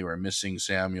McCaffrey. They were missing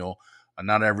Samuel.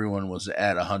 Not everyone was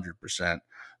at 100%.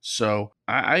 So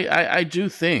I do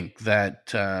think that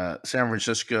San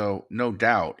Francisco, no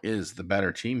doubt, is the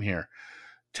better team here.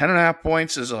 10.5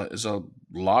 points is a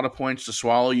lot of points to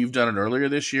swallow. You've done it earlier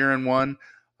this year and won.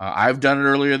 I've done it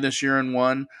earlier this year and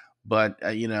won. But,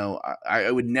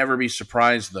 I would never be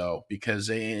surprised, though, because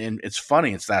it's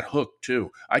funny. It's that hook,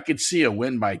 too. I could see a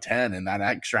win by 10 and that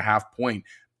extra half point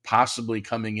possibly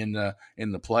coming into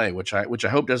play, which I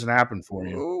hope doesn't happen for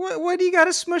you. Why do you got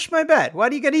to smush my bet? Why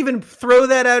do you got to even throw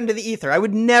that out into the ether? I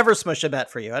would never smush a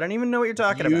bet for you. I don't even know what you're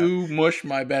talking about. You mush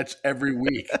my bets every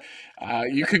week.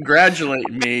 You congratulate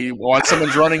me on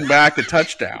someone's running back a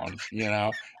touchdown.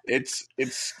 It's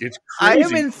crazy. I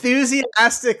am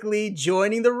enthusiastically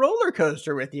joining the roller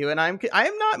coaster with you, and I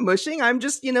am not mushing. I'm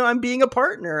just, I'm being a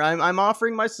partner. I'm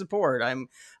offering my support. I'm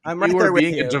right there with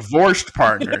you. Being a divorced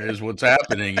partner is what's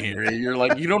happening here. You're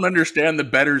like, you don't understand the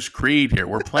bettor's creed here.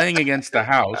 We're playing against the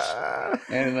house,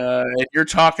 and you're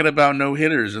talking about no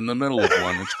hitters in the middle of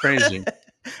one. It's crazy.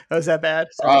 Oh, is that bad?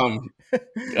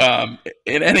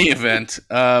 In any event,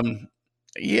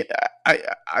 yeah,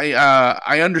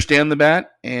 I understand the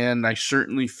bet, and I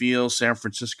certainly feel San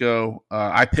Francisco.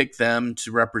 I picked them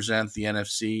to represent the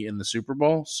NFC in the Super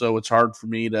Bowl, so it's hard for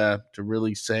me to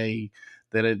really say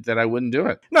that I wouldn't do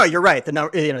it. No, you're right.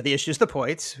 The issue is the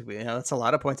points. It's a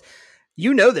lot of points.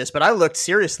 You know this, but I looked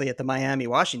seriously at the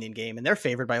Miami-Washington game, and they're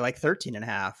favored by like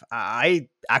 13.5. I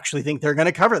actually think they're going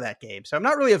to cover that game. So I'm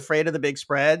not really afraid of the big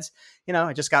spreads.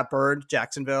 I just got burned.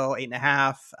 Jacksonville,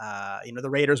 8.5. The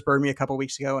Raiders burned me a couple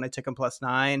weeks ago, and I took them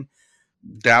 +9.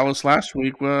 Dallas last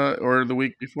week or the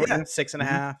week before. Yeah,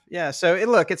 6.5. Yeah. So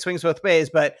it swings both ways,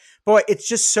 but boy, it's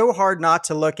just so hard not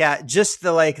to look at just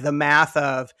the math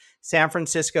of San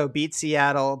Francisco beat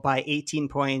Seattle by 18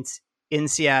 points in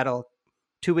Seattle.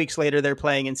 2 weeks later, they're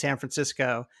playing in San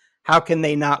Francisco. How can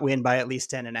they not win by at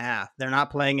least 10.5? They're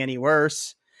not playing any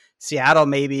worse. Seattle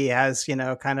maybe has,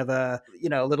 kind of a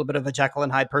little bit of a Jekyll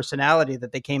and Hyde personality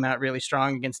that they came out really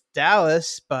strong against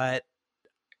Dallas, but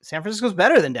San Francisco's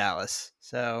better than Dallas.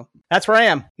 So that's where I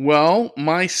am. Well,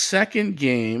 my second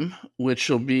game, which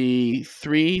will be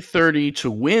 3:30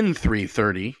 to win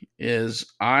 3:30,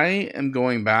 is I am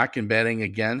going back and betting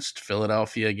against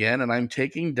Philadelphia again, and I'm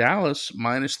taking Dallas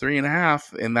minus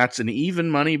 3.5, and that's an even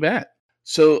money bet.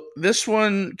 So this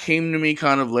one came to me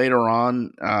kind of later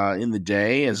on in the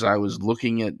day as I was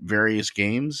looking at various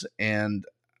games, and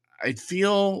I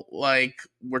feel like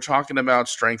we're talking about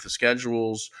strength of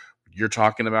schedules. You're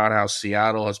talking about how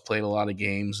Seattle has played a lot of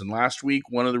games. And last week,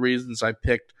 one of the reasons I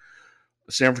picked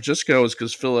San Francisco is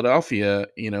because Philadelphia,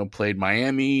 played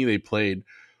Miami. They played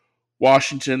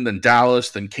Washington, then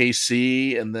Dallas, then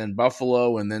KC, and then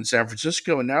Buffalo, and then San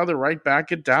Francisco. And now they're right back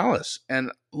at Dallas.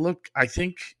 And look, I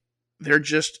think they're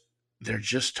just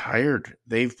tired.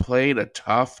 They've played a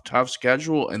tough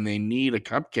schedule, and they need a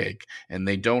cupcake, and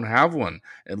they don't have one,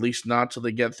 at least not till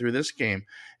they get through this game.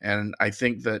 And I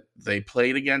think that they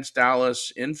played against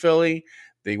Dallas in Philly.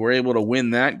 They were able to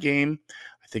win that game.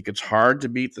 I think it's hard to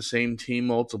beat the same team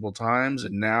multiple times.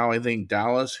 And now I think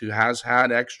Dallas, who has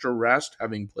had extra rest,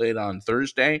 having played on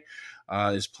Thursday,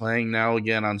 is playing now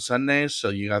again on Sundays. So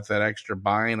you got that extra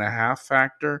buy and a half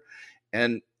factor.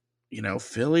 And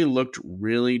Philly looked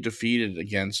really defeated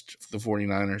against the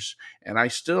 49ers, and I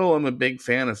still am a big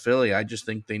fan of Philly. I just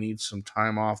think they need some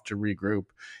time off to regroup,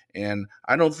 and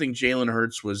I don't think Jalen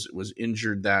Hurts was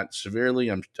injured that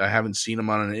severely. I haven't seen him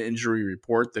on an injury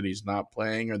report that he's not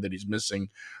playing or that he's missing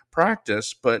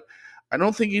practice, but I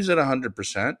don't think he's at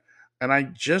 100%, and I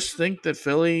just think that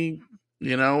Philly,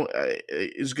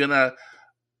 is going to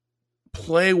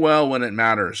play well when it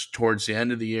matters towards the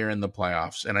end of the year in the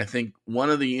playoffs. And I think one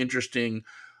of the interesting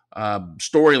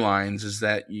storylines is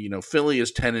that, Philly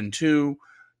is 10-2,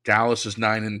 Dallas is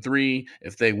 9-3.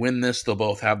 If they win this, they'll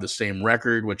both have the same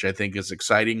record, which I think is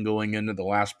exciting going into the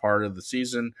last part of the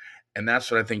season. And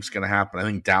that's what I think is going to happen. I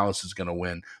think Dallas is going to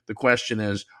win. The question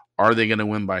is, are they going to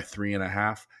win by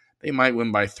 3.5? They might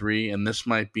win by 3, and this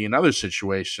might be another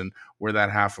situation where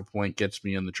that half a point gets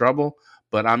me in the trouble.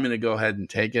 But I'm going to go ahead and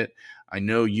take it. I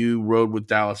know you rode with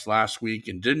Dallas last week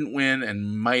and didn't win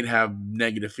and might have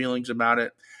negative feelings about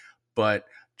it. But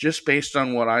just based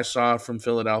on what I saw from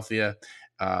Philadelphia,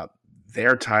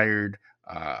 they're tired.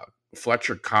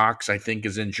 Fletcher Cox, I think,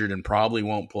 is injured and probably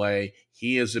won't play.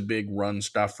 He is a big run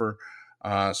stuffer.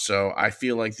 So I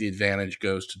feel like the advantage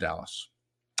goes to Dallas.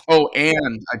 Oh,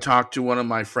 and I talked to one of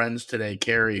my friends today,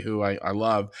 Carrie, who I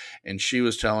love, and she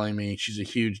was telling me she's a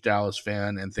huge Dallas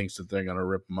fan and thinks that they're going to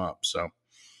rip them up. So,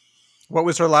 what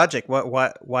was her logic?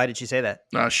 Why did she say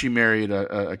that? She married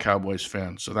a Cowboys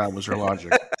fan, so that was her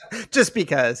logic. Just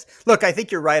because. Look, I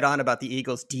think you're right on about the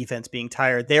Eagles' defense being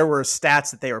tired. There were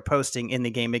stats that they were posting in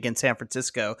the game against San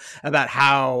Francisco about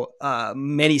how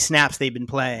many snaps they've been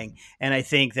playing, and I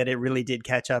think that it really did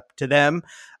catch up to them.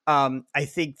 I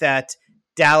think that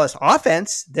Dallas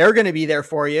offense, they're going to be there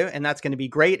for you, and that's going to be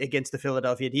great against the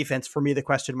Philadelphia defense. For me, the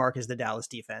question mark is the Dallas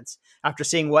defense. After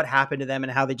seeing what happened to them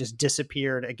and how they just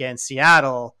disappeared against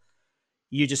Seattle,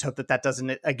 you just hope that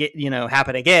doesn't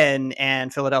happen again,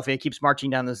 and Philadelphia keeps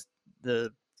marching down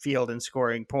the field and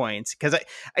scoring points. Because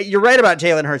you're right about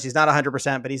Jalen Hurts. He's not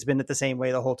 100%, but he's been it the same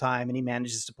way the whole time, and he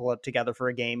manages to pull it together for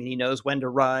a game, and he knows when to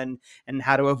run and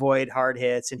how to avoid hard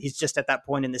hits. And he's just at that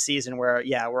point in the season where,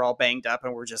 we're all banged up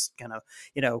and we're just kind of,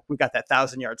 we've got that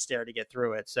 1,000-yard stare to get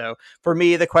through it. So for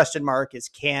me, the question mark is,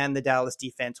 can the Dallas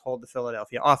defense hold the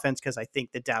Philadelphia offense? Because I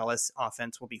think the Dallas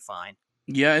offense will be fine.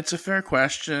 Yeah, it's a fair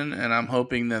question, and I'm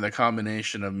hoping that a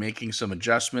combination of making some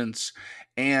adjustments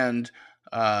and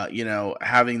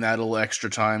having that little extra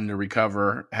time to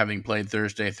recover, having played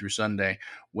Thursday through Sunday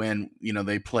when,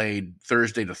 they played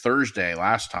Thursday to Thursday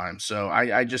last time. So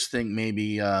I just think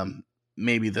maybe that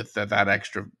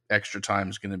extra time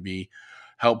is going to be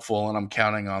helpful, and I'm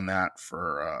counting on that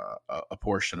for a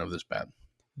portion of this bet.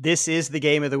 This is the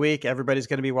game of the week. Everybody's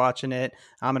going to be watching it.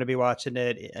 I'm going to be watching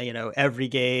it, every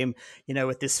game,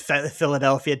 with this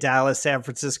Philadelphia, Dallas, San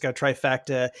Francisco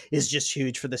trifecta is just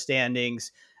huge for the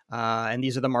standings. And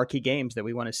these are the marquee games that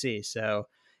we want to see. So,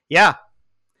 yeah,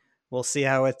 we'll see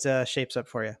how it shapes up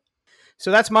for you. So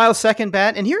that's Miles' second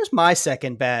bet. And here's my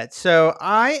second bet. So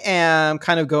I am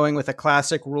kind of going with a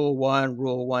classic Rule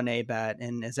 1A bet.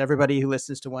 And as everybody who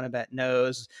listens to One A Bet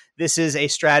knows, this is a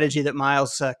strategy that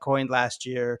Miles coined last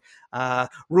year.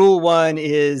 Rule 1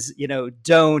 is,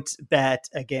 don't bet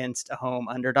against a home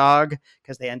underdog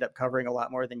because they end up covering a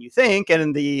lot more than you think.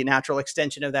 And the natural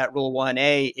extension of that Rule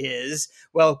 1A is,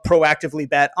 proactively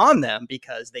bet on them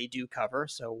because they do cover.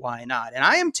 So why not? And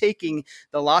I am taking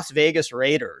the Las Vegas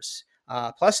Raiders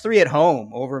 +3 at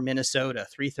home over Minnesota,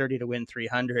 330 to win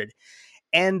 300.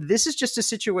 And this is just a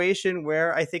situation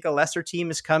where I think a lesser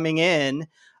team is coming in.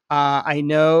 I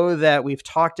know that we've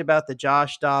talked about the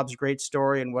Josh Dobbs great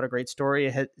story and what a great story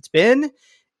it's been.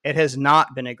 It has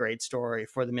not been a great story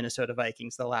for the Minnesota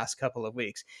Vikings the last couple of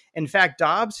weeks. In fact,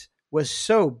 Dobbs was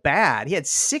so bad. He had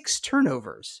 6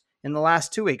 turnovers in the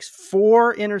last 2 weeks,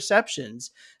 4 interceptions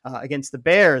against the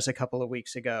Bears a couple of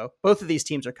weeks ago. Both of these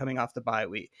teams are coming off the bye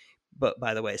week. But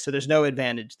by the way, so there's no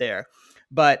advantage there.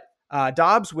 But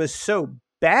Dobbs was so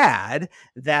bad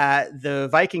that the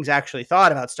Vikings actually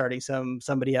thought about starting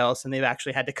somebody else, and they've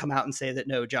actually had to come out and say that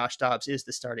no, Josh Dobbs is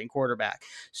the starting quarterback.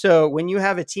 So when you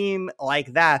have a team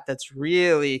like that that's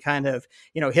really kind of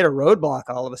hit a roadblock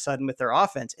all of a sudden with their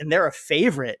offense, and they're a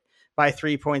favorite by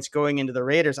 3 points going into the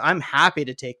Raiders, I'm happy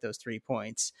to take those 3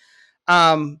 points.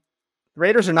 The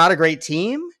Raiders are not a great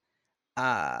team,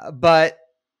 but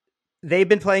they've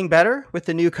been playing better with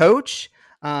the new coach.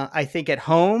 I think at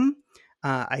home,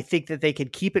 I think that they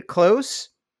could keep it close.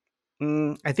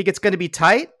 I think it's going to be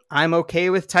tight. I'm okay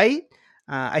with tight.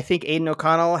 I think Aiden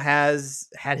O'Connell has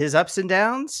had his ups and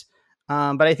downs.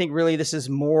 But I think really this is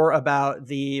more about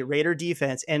the Raider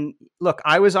defense. And look,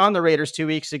 I was on the Raiders 2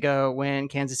 weeks ago when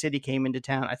Kansas City came into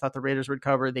town. I thought the Raiders would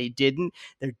cover. They didn't.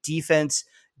 Their defense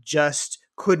just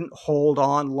couldn't hold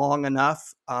on long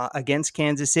enough against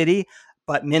Kansas City.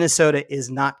 But Minnesota is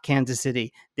not Kansas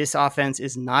City. This offense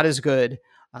is not as good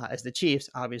as the Chiefs,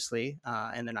 obviously,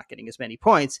 and they're not getting as many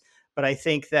points. But I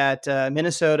think that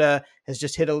Minnesota has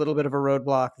just hit a little bit of a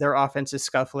roadblock. Their offense is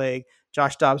scuffling.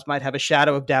 Josh Dobbs might have a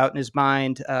shadow of doubt in his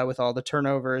mind with all the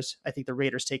turnovers. I think the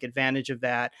Raiders take advantage of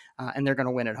that, and they're going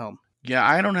to win at home. Yeah,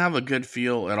 I don't have a good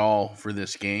feel at all for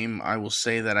this game. I will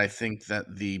say that I think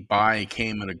that the bye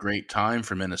came at a great time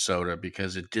for Minnesota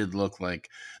because it did look like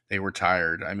they were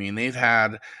tired. I mean, they've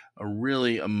had a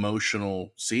really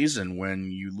emotional season when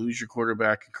you lose your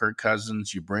quarterback, Kirk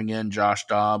Cousins, you bring in Josh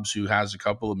Dobbs, who has a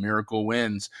couple of miracle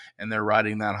wins, and they're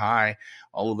riding that high.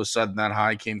 All of a sudden, that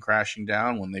high came crashing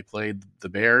down when they played the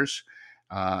Bears.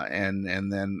 And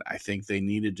then I think they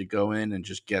needed to go in and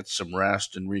just get some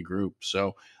rest and regroup.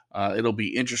 So it'll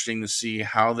be interesting to see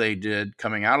how they did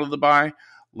coming out of the bye.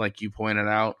 Like you pointed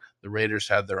out, the Raiders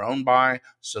had their own bye,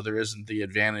 so there isn't the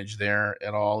advantage there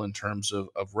at all in terms of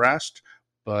rest.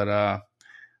 But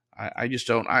I just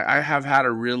don't. I have had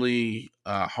a really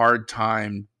hard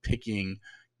time picking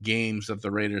games that the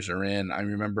Raiders are in. I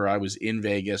remember I was in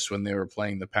Vegas when they were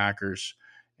playing the Packers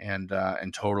and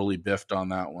totally biffed on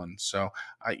that one. So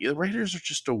the Raiders are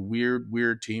just a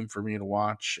weird team for me to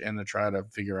watch and to try to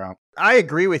figure out. I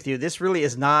agree with you. This really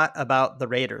is not about the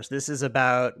Raiders. This is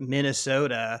about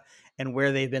Minnesota and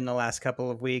where they've been the last couple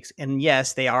of weeks. And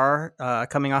yes, they are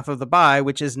coming off of the bye,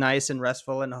 which is nice and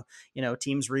restful, and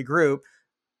teams regroup.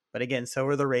 But again, so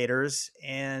are the Raiders.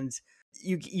 And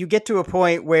you get to a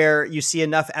point where you see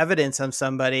enough evidence on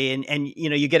somebody and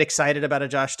you get excited about a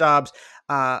Josh Dobbs,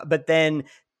 but then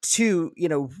 2,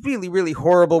 really, really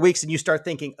horrible weeks. And you start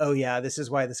thinking, oh yeah, this is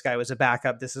why this guy was a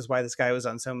backup. This is why this guy was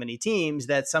on so many teams.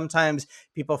 That sometimes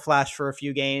people flash for a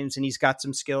few games and he's got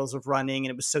some skills of running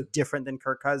and it was so different than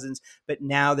Kirk Cousins. But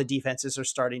now the defenses are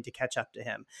starting to catch up to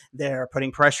him. They're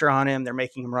putting pressure on him. They're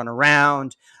making him run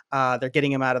around. They're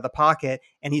getting him out of the pocket,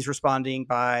 and he's responding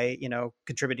by,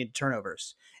 contributing to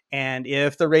turnovers. And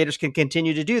if the Raiders can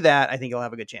continue to do that, I think he'll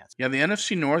have a good chance. Yeah, the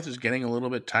NFC North is getting a little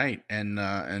bit tight, and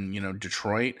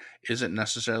Detroit isn't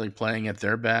necessarily playing at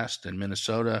their best, and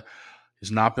Minnesota has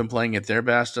not been playing at their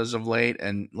best as of late.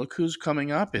 And look who's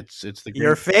coming up! It's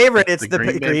your favorite. It's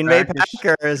the Green Bay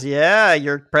Packers. Yeah,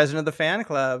 you're president of the fan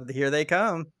club. Here they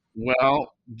come.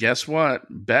 Well, guess what?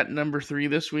 Bet number 3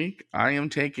 this week. I am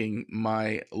taking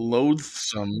my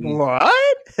loathsome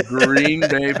Green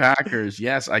Bay Packers.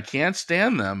 Yes, I can't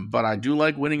stand them, but I do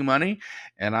like winning money,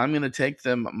 and I'm going to take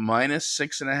them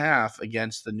 -6.5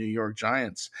 against the New York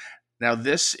Giants. Now,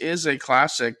 this is a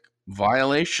classic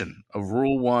violation of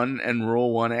Rule 1 and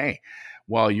Rule 1A.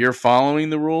 While you're following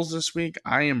the rules this week,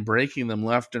 I am breaking them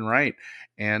left and right.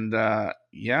 And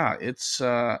it's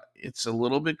a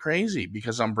little bit crazy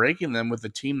because I'm breaking them with a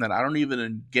team that I don't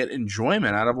even get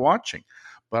enjoyment out of watching.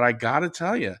 But I got to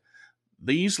tell you,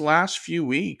 these last few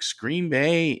weeks, Green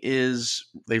Bay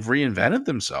they've reinvented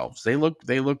themselves. They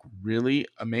look really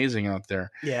amazing out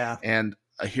there. Yeah. And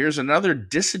here's another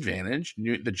disadvantage.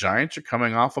 The Giants are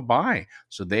coming off a bye.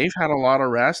 So they've had a lot of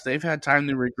rest. They've had time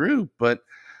to regroup. But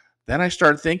then I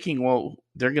start thinking, well,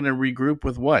 they're going to regroup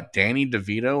with what? Danny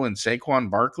DeVito and Saquon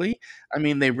Barkley? I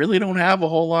mean, they really don't have a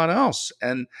whole lot else.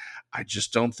 And I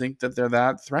just don't think that they're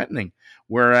that threatening.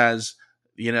 Whereas,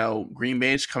 Green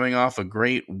Bay's coming off a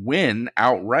great win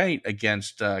outright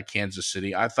against Kansas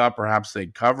City. I thought perhaps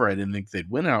they'd cover. I didn't think they'd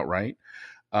win outright.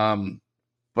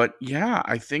 But yeah,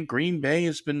 I think Green Bay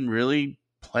has been really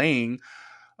playing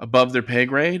above their pay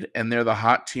grade, and they're the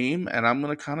hot team, and I'm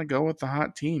going to kind of go with the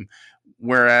hot team.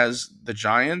 Whereas the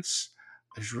Giants,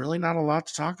 there's really not a lot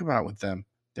to talk about with them.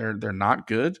 They're not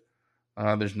good.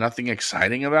 There's nothing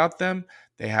exciting about them.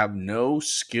 They have no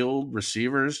skilled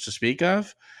receivers to speak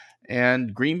of,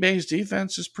 and Green Bay's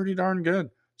defense is pretty darn good.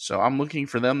 So I'm looking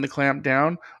for them to clamp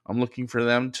down. I'm looking for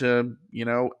them to,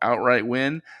 outright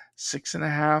win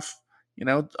 6.5.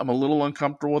 I'm a little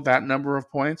uncomfortable with that number of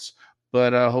points,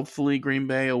 but hopefully Green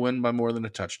Bay will win by more than a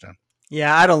touchdown.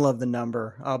 Yeah, I don't love the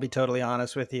number. I'll be totally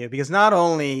honest with you, because not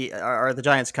only are the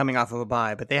Giants coming off of a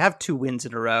bye, but they have 2 wins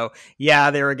in a row.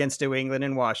 Yeah, they were against New England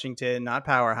and Washington, not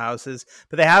powerhouses,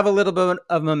 but they have a little bit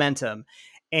of momentum.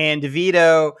 And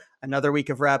DeVito, another week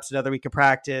of reps, another week of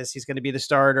practice. He's going to be the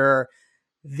starter.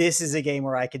 This is a game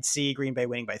where I could see Green Bay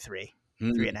winning by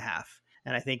 3.5.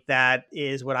 And I think that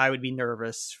is what I would be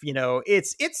nervous.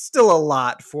 It's still a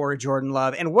lot for Jordan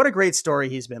Love. And what a great story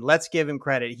he's been. Let's give him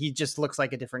credit. He just looks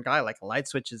like a different guy, like a light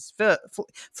switch is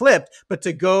flipped. But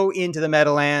to go into the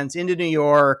Meadowlands, into New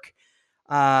York,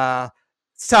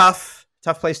 it's tough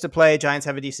place to play. Giants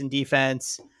have a decent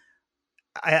defense.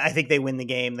 I think they win the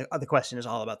game. The question is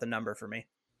all about the number for me.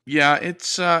 Yeah,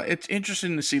 it's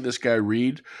interesting to see this guy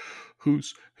Reed,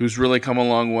 who's really come a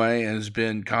long way and has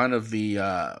been kind of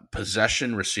the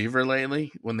possession receiver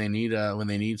lately when they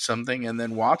need something. And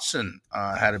then Watson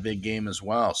had a big game as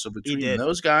well. So between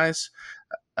those guys,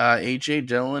 AJ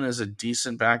Dillon is a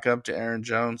decent backup to Aaron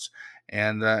Jones,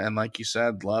 and like you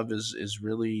said, Love is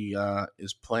really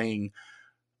is playing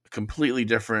a completely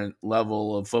different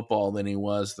level of football than he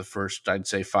was the first, I'd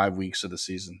say, 5 weeks of the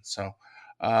season. So.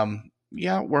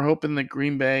 Yeah, we're hoping that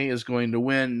Green Bay is going to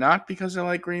win, not because I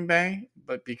like Green Bay,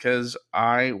 but because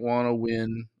I want to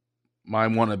win my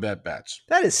want-to-bet bets.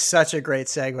 That is such a great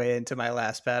segue into my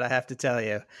last bet, I have to tell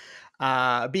you.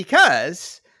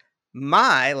 Because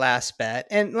my last bet,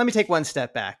 and let me take one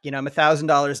step back. I'm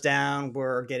 $1,000 down.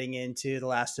 We're getting into the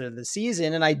last of the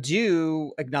season, and I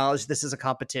do acknowledge this is a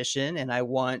competition, and I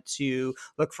want to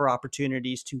look for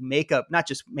opportunities to not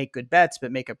just make good bets,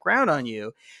 but make up ground on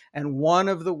you. And one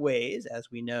of the ways,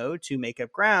 as we know, to make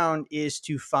up ground is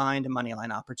to find a money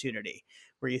line opportunity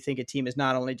where you think a team is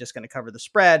not only just going to cover the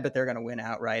spread, but they're going to win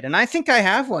outright. And I think I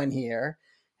have one here.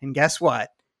 And guess what?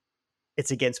 It's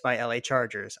against my LA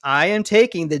Chargers. I am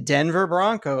taking the Denver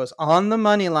Broncos on the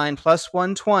money line plus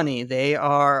 120. They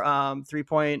are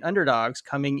 3-point underdogs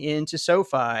coming into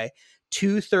SoFi,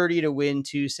 230 to win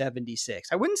 276.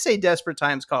 I wouldn't say desperate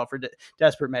times call for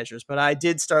desperate measures, but I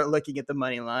did start looking at the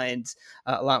money lines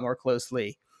a lot more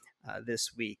closely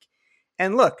this week.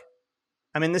 And look,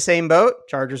 I'm in the same boat.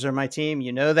 Chargers are my team.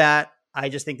 You know that. I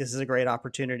just think this is a great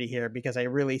opportunity here because I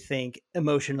really think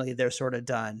emotionally they're sort of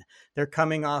done. They're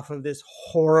coming off of this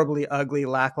horribly ugly,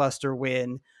 lackluster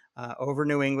win over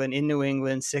New England, in New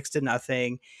England,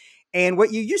 6-0. And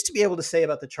what you used to be able to say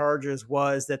about the Chargers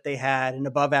was that they had an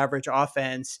above average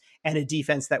offense and a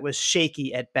defense that was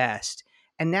shaky at best.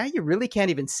 And now you really can't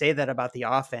even say that about the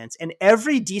offense. And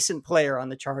every decent player on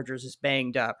the Chargers is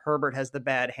banged up. Herbert has the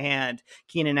bad hand.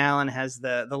 Keenan Allen has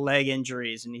the leg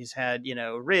injuries, and he's had,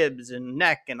 ribs and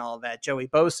neck and all that. Joey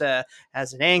Bosa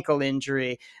has an ankle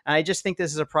injury. And I just think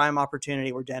this is a prime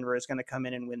opportunity where Denver is going to come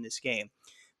in and win this game.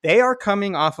 They are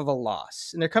coming off of a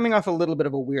loss, and they're coming off a little bit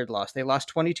of a weird loss. They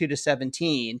lost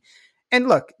 22-17. And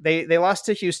look, they lost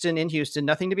to Houston in Houston.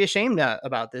 Nothing to be ashamed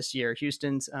about this year.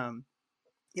 Houston's,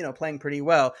 playing pretty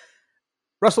well.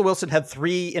 Russell Wilson had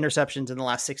 3 interceptions in the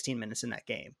last 16 minutes in that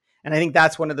game. And I think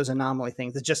that's one of those anomaly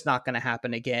things that's just not going to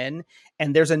happen again.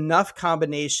 And there's enough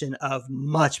combination of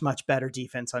much, much better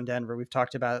defense on Denver. We've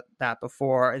talked about that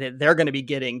before. They're going to be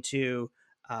getting to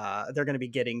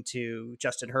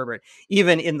Justin Herbert.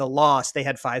 Even in the loss, they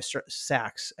had 5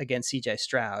 sacks against CJ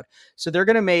Stroud. So they're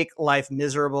going to make life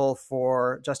miserable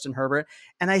for Justin Herbert.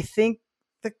 And I think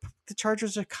the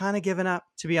Chargers are kind of giving up,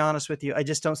 to be honest with you. I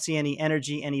just don't see any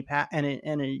energy, any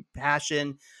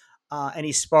passion,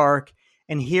 any spark.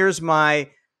 And here's my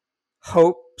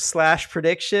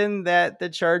hope/prediction that the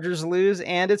Chargers lose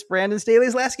and it's Brandon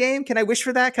Staley's last game? Can I wish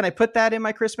for that? Can I put that in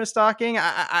my Christmas stocking?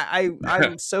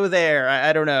 I'm so there.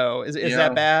 I don't know. Is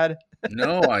that bad?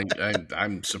 No,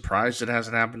 I'm surprised it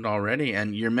hasn't happened already.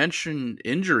 And you mentioned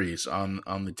injuries on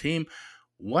the team.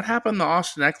 What happened to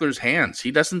Austin Eckler's hands?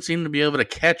 He doesn't seem to be able to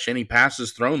catch any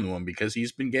passes thrown to him because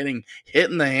he's been getting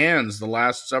hit in the hands the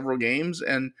last several games,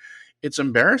 and it's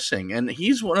embarrassing. And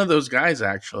he's one of those guys,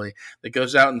 actually, that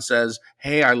goes out and says,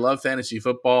 hey, I love fantasy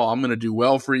football. I'm going to do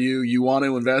well for you. You want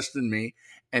to invest in me?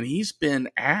 And he's been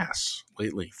ass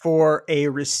lately. For a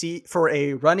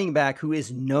running back who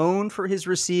is known for his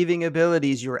receiving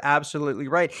abilities, you're absolutely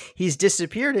right. He's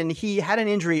disappeared, and he had an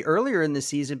injury earlier in the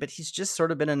season, but he's just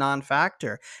sort of been a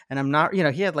non-factor. And I'm not,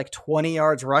 he had like 20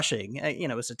 yards rushing.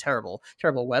 It was a terrible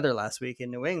weather last week in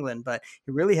New England, but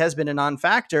he really has been a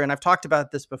non-factor. And I've talked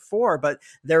about this before, but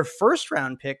their first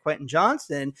round pick, Quentin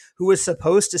Johnston, who was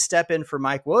supposed to step in for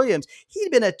Mike Williams,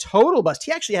 he'd been a total bust.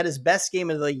 He actually had his best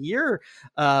game of the year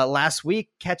last week,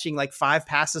 catching like 5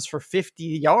 passes for 50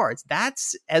 yards.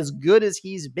 That's as good as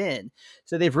he's been.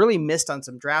 So they've really missed on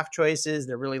some draft choices.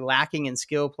 They're really lacking in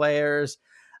skill players.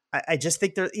 I just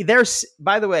think there's,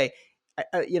 by the way,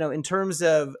 in terms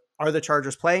of are the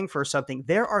Chargers playing for something,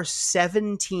 there are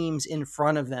 7 teams in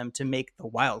front of them to make the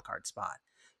wild card spot.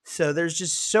 So there's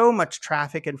just so much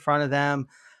traffic in front of them.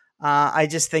 I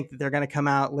just think that they're going to come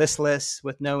out listless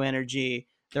with no energy.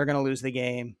 They're going to lose the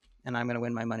game, and I'm going to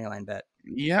win my money line bet.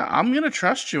 Yeah, I'm going to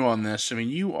trust you on this. I mean,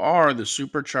 you are the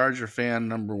Supercharger fan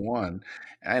number one.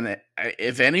 And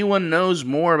if anyone knows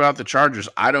more about the Chargers,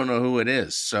 I don't know who it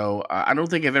is. So I don't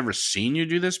think I've ever seen you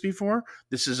do this before.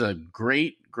 This is a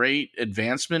great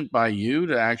advancement by you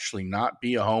to actually not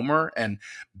be a homer and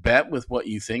bet with what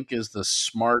you think is the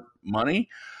smart money.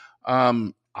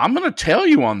 I'm going to tell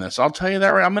you on this. I'll tell you that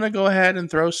right. I'm going to go ahead and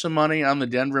throw some money on the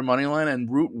Denver money line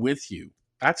and root with you.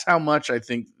 That's how much I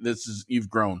think you've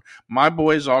grown. My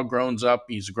boy's all grown up.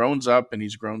 He's grown up and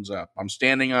he's grown up. I'm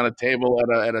standing on a table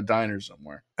at a diner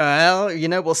somewhere. Well,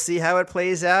 we'll see how it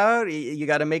plays out. You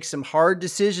got to make some hard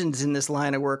decisions in this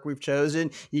line of work we've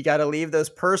chosen. You got to leave those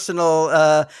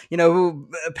personal,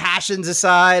 passions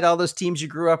aside. All those teams you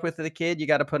grew up with as a kid, you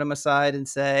got to put them aside and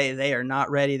say, they are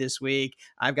not ready this week.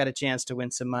 I've got a chance to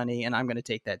win some money, and I'm going to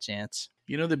take that chance.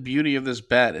 The beauty of this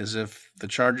bet is if the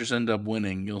Chargers end up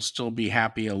winning, you'll still be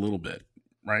happy a little bit,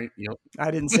 right?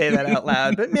 I didn't say that out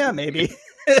loud, but yeah, maybe.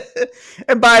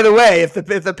 And by the way, if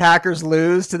the Packers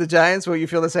lose to the Giants, will you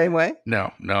feel the same way?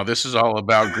 No, this is all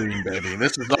about green, baby.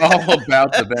 This is all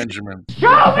about the Benjamin.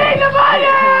 Show me the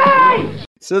money!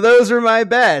 So those are my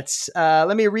bets.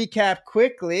 Let me recap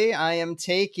quickly. I am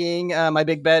taking my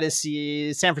big bet is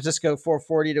San Francisco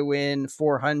 440 to win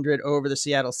 400 over the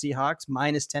Seattle Seahawks,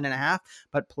 minus 10.5,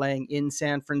 but playing in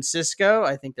San Francisco.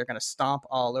 I think they're going to stomp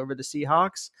all over the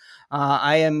Seahawks.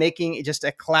 I am making just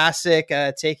a classic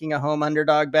taking a home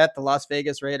underdog bet, the Las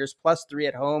Vegas Raiders +3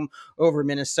 at home over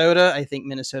Minnesota. I think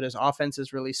Minnesota's offense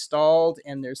is really stalled,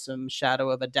 and there's some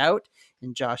shadow of a doubt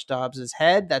in Josh Dobbs'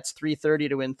 head. That's 330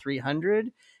 to win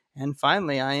 300. And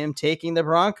finally, I am taking the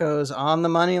Broncos on the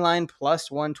money line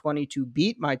 +120 to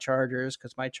beat my Chargers,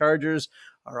 because my Chargers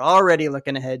are already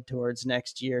looking ahead towards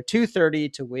next year. 230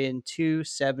 to win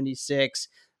 276.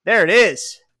 There it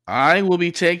is. I will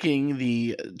be taking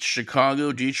the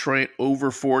Chicago-Detroit over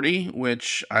 40,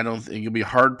 which I don't think you'll be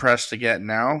hard-pressed to get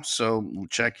now. So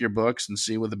check your books and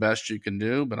see what the best you can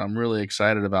do. But I'm really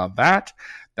excited about that.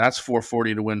 That's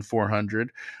 440 to win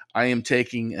 400. I am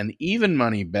taking an even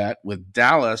money bet with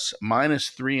Dallas minus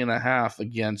 3.5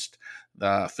 against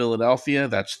Philadelphia.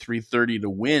 That's 330 to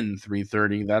win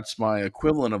 330. That's my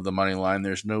equivalent of the money line.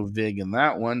 There's no vig in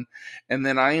that one. And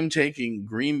then I am taking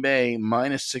Green Bay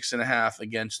minus 6.5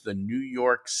 against the New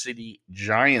York City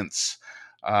Giants.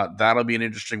 That'll be an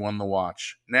interesting one to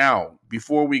watch. Now,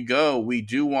 before we go, we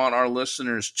do want our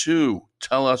listeners to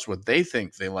tell us what they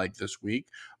think they like this week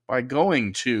by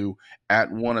going to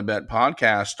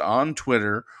 @WannaBetPodcast on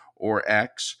Twitter or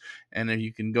X. And if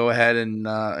you can go ahead and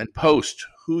post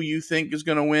who you think is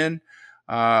going to win.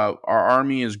 Our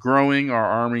army is growing. Our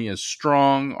army is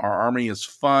strong. Our army is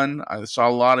fun. I saw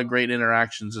a lot of great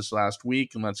interactions this last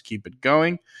week, and let's keep it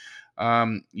going.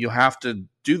 You'll have to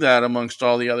do that amongst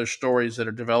all the other stories that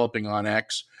are developing on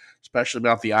X, especially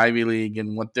about the Ivy League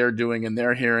and what they're doing in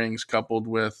their hearings, coupled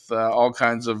with all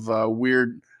kinds of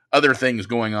weird other things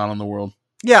going on in the world.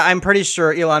 Yeah, I'm pretty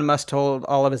sure Elon Musk told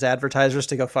all of his advertisers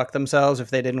to go fuck themselves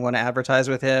if they didn't want to advertise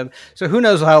with him. So who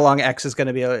knows how long X is going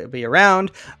to be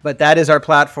around, but that is our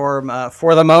platform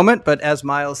for the moment. But as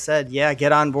Miles said, yeah,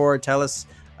 get on board. Tell us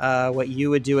what you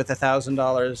would do with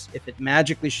 $1,000 if it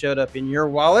magically showed up in your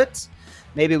wallet.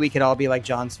 Maybe we could all be like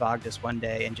John Svagdis one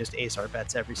day and just ace our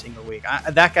bets every single week.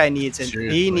 That guy needs it.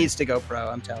 He needs to go pro,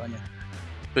 I'm telling you.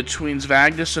 Between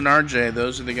Svagdis and RJ,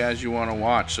 those are the guys you want to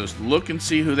watch. So look and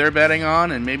see who they're betting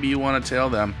on, and maybe you want to tail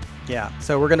them. Yeah,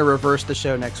 so we're going to reverse the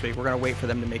show next week. We're going to wait for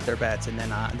them to make their bets, and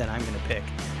then I'm going to pick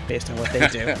based on what they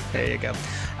do. There you go.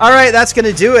 All right, that's going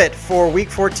to do it for Week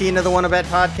 14 of the Wanna Bet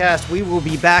podcast. We will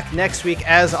be back next week,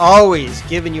 as always,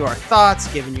 giving you our thoughts,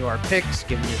 giving you our picks,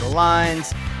 giving you the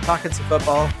lines, talking some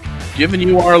football. Giving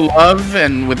you our love,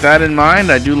 and with that in mind,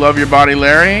 I do love your body,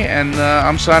 Larry, and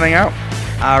I'm signing out.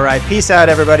 All right, peace out,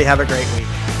 everybody. Have a great week.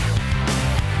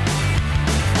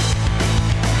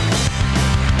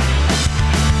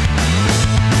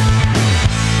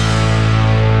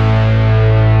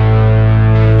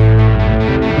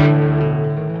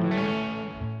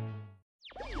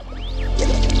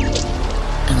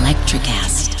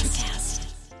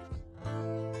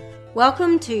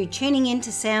 Welcome to Tuning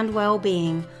Into Sound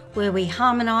Wellbeing, where we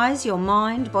harmonise your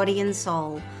mind, body and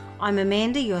soul. I'm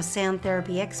Amanda, your sound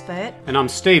therapy expert. And I'm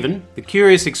Stephen, the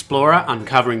curious explorer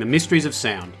uncovering the mysteries of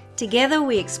sound. Together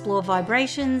we explore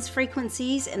vibrations,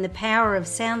 frequencies and the power of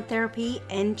sound therapy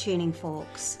and tuning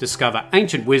forks. Discover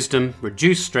ancient wisdom,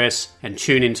 reduce stress and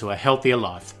tune into a healthier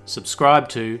life. Subscribe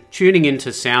to Tuning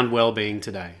Into Sound Wellbeing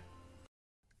today.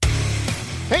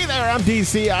 Hey there, I'm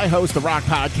DC. I host the rock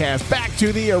podcast Back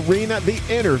to the Arena, The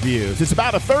Interviews. It's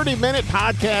about a 30-minute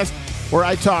podcast where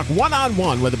I talk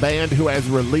one-on-one with a band who has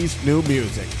released new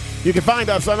music. You can find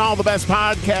us on all the best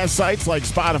podcast sites like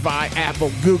Spotify, Apple,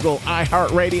 Google,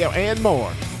 iHeartRadio, and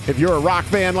more. If you're a rock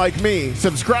fan like me,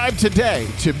 subscribe today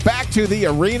to Back to the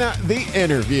Arena, The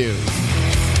Interviews.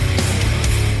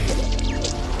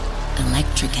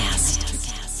 Electricast.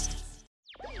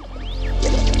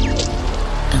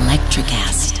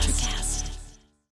 Electricast.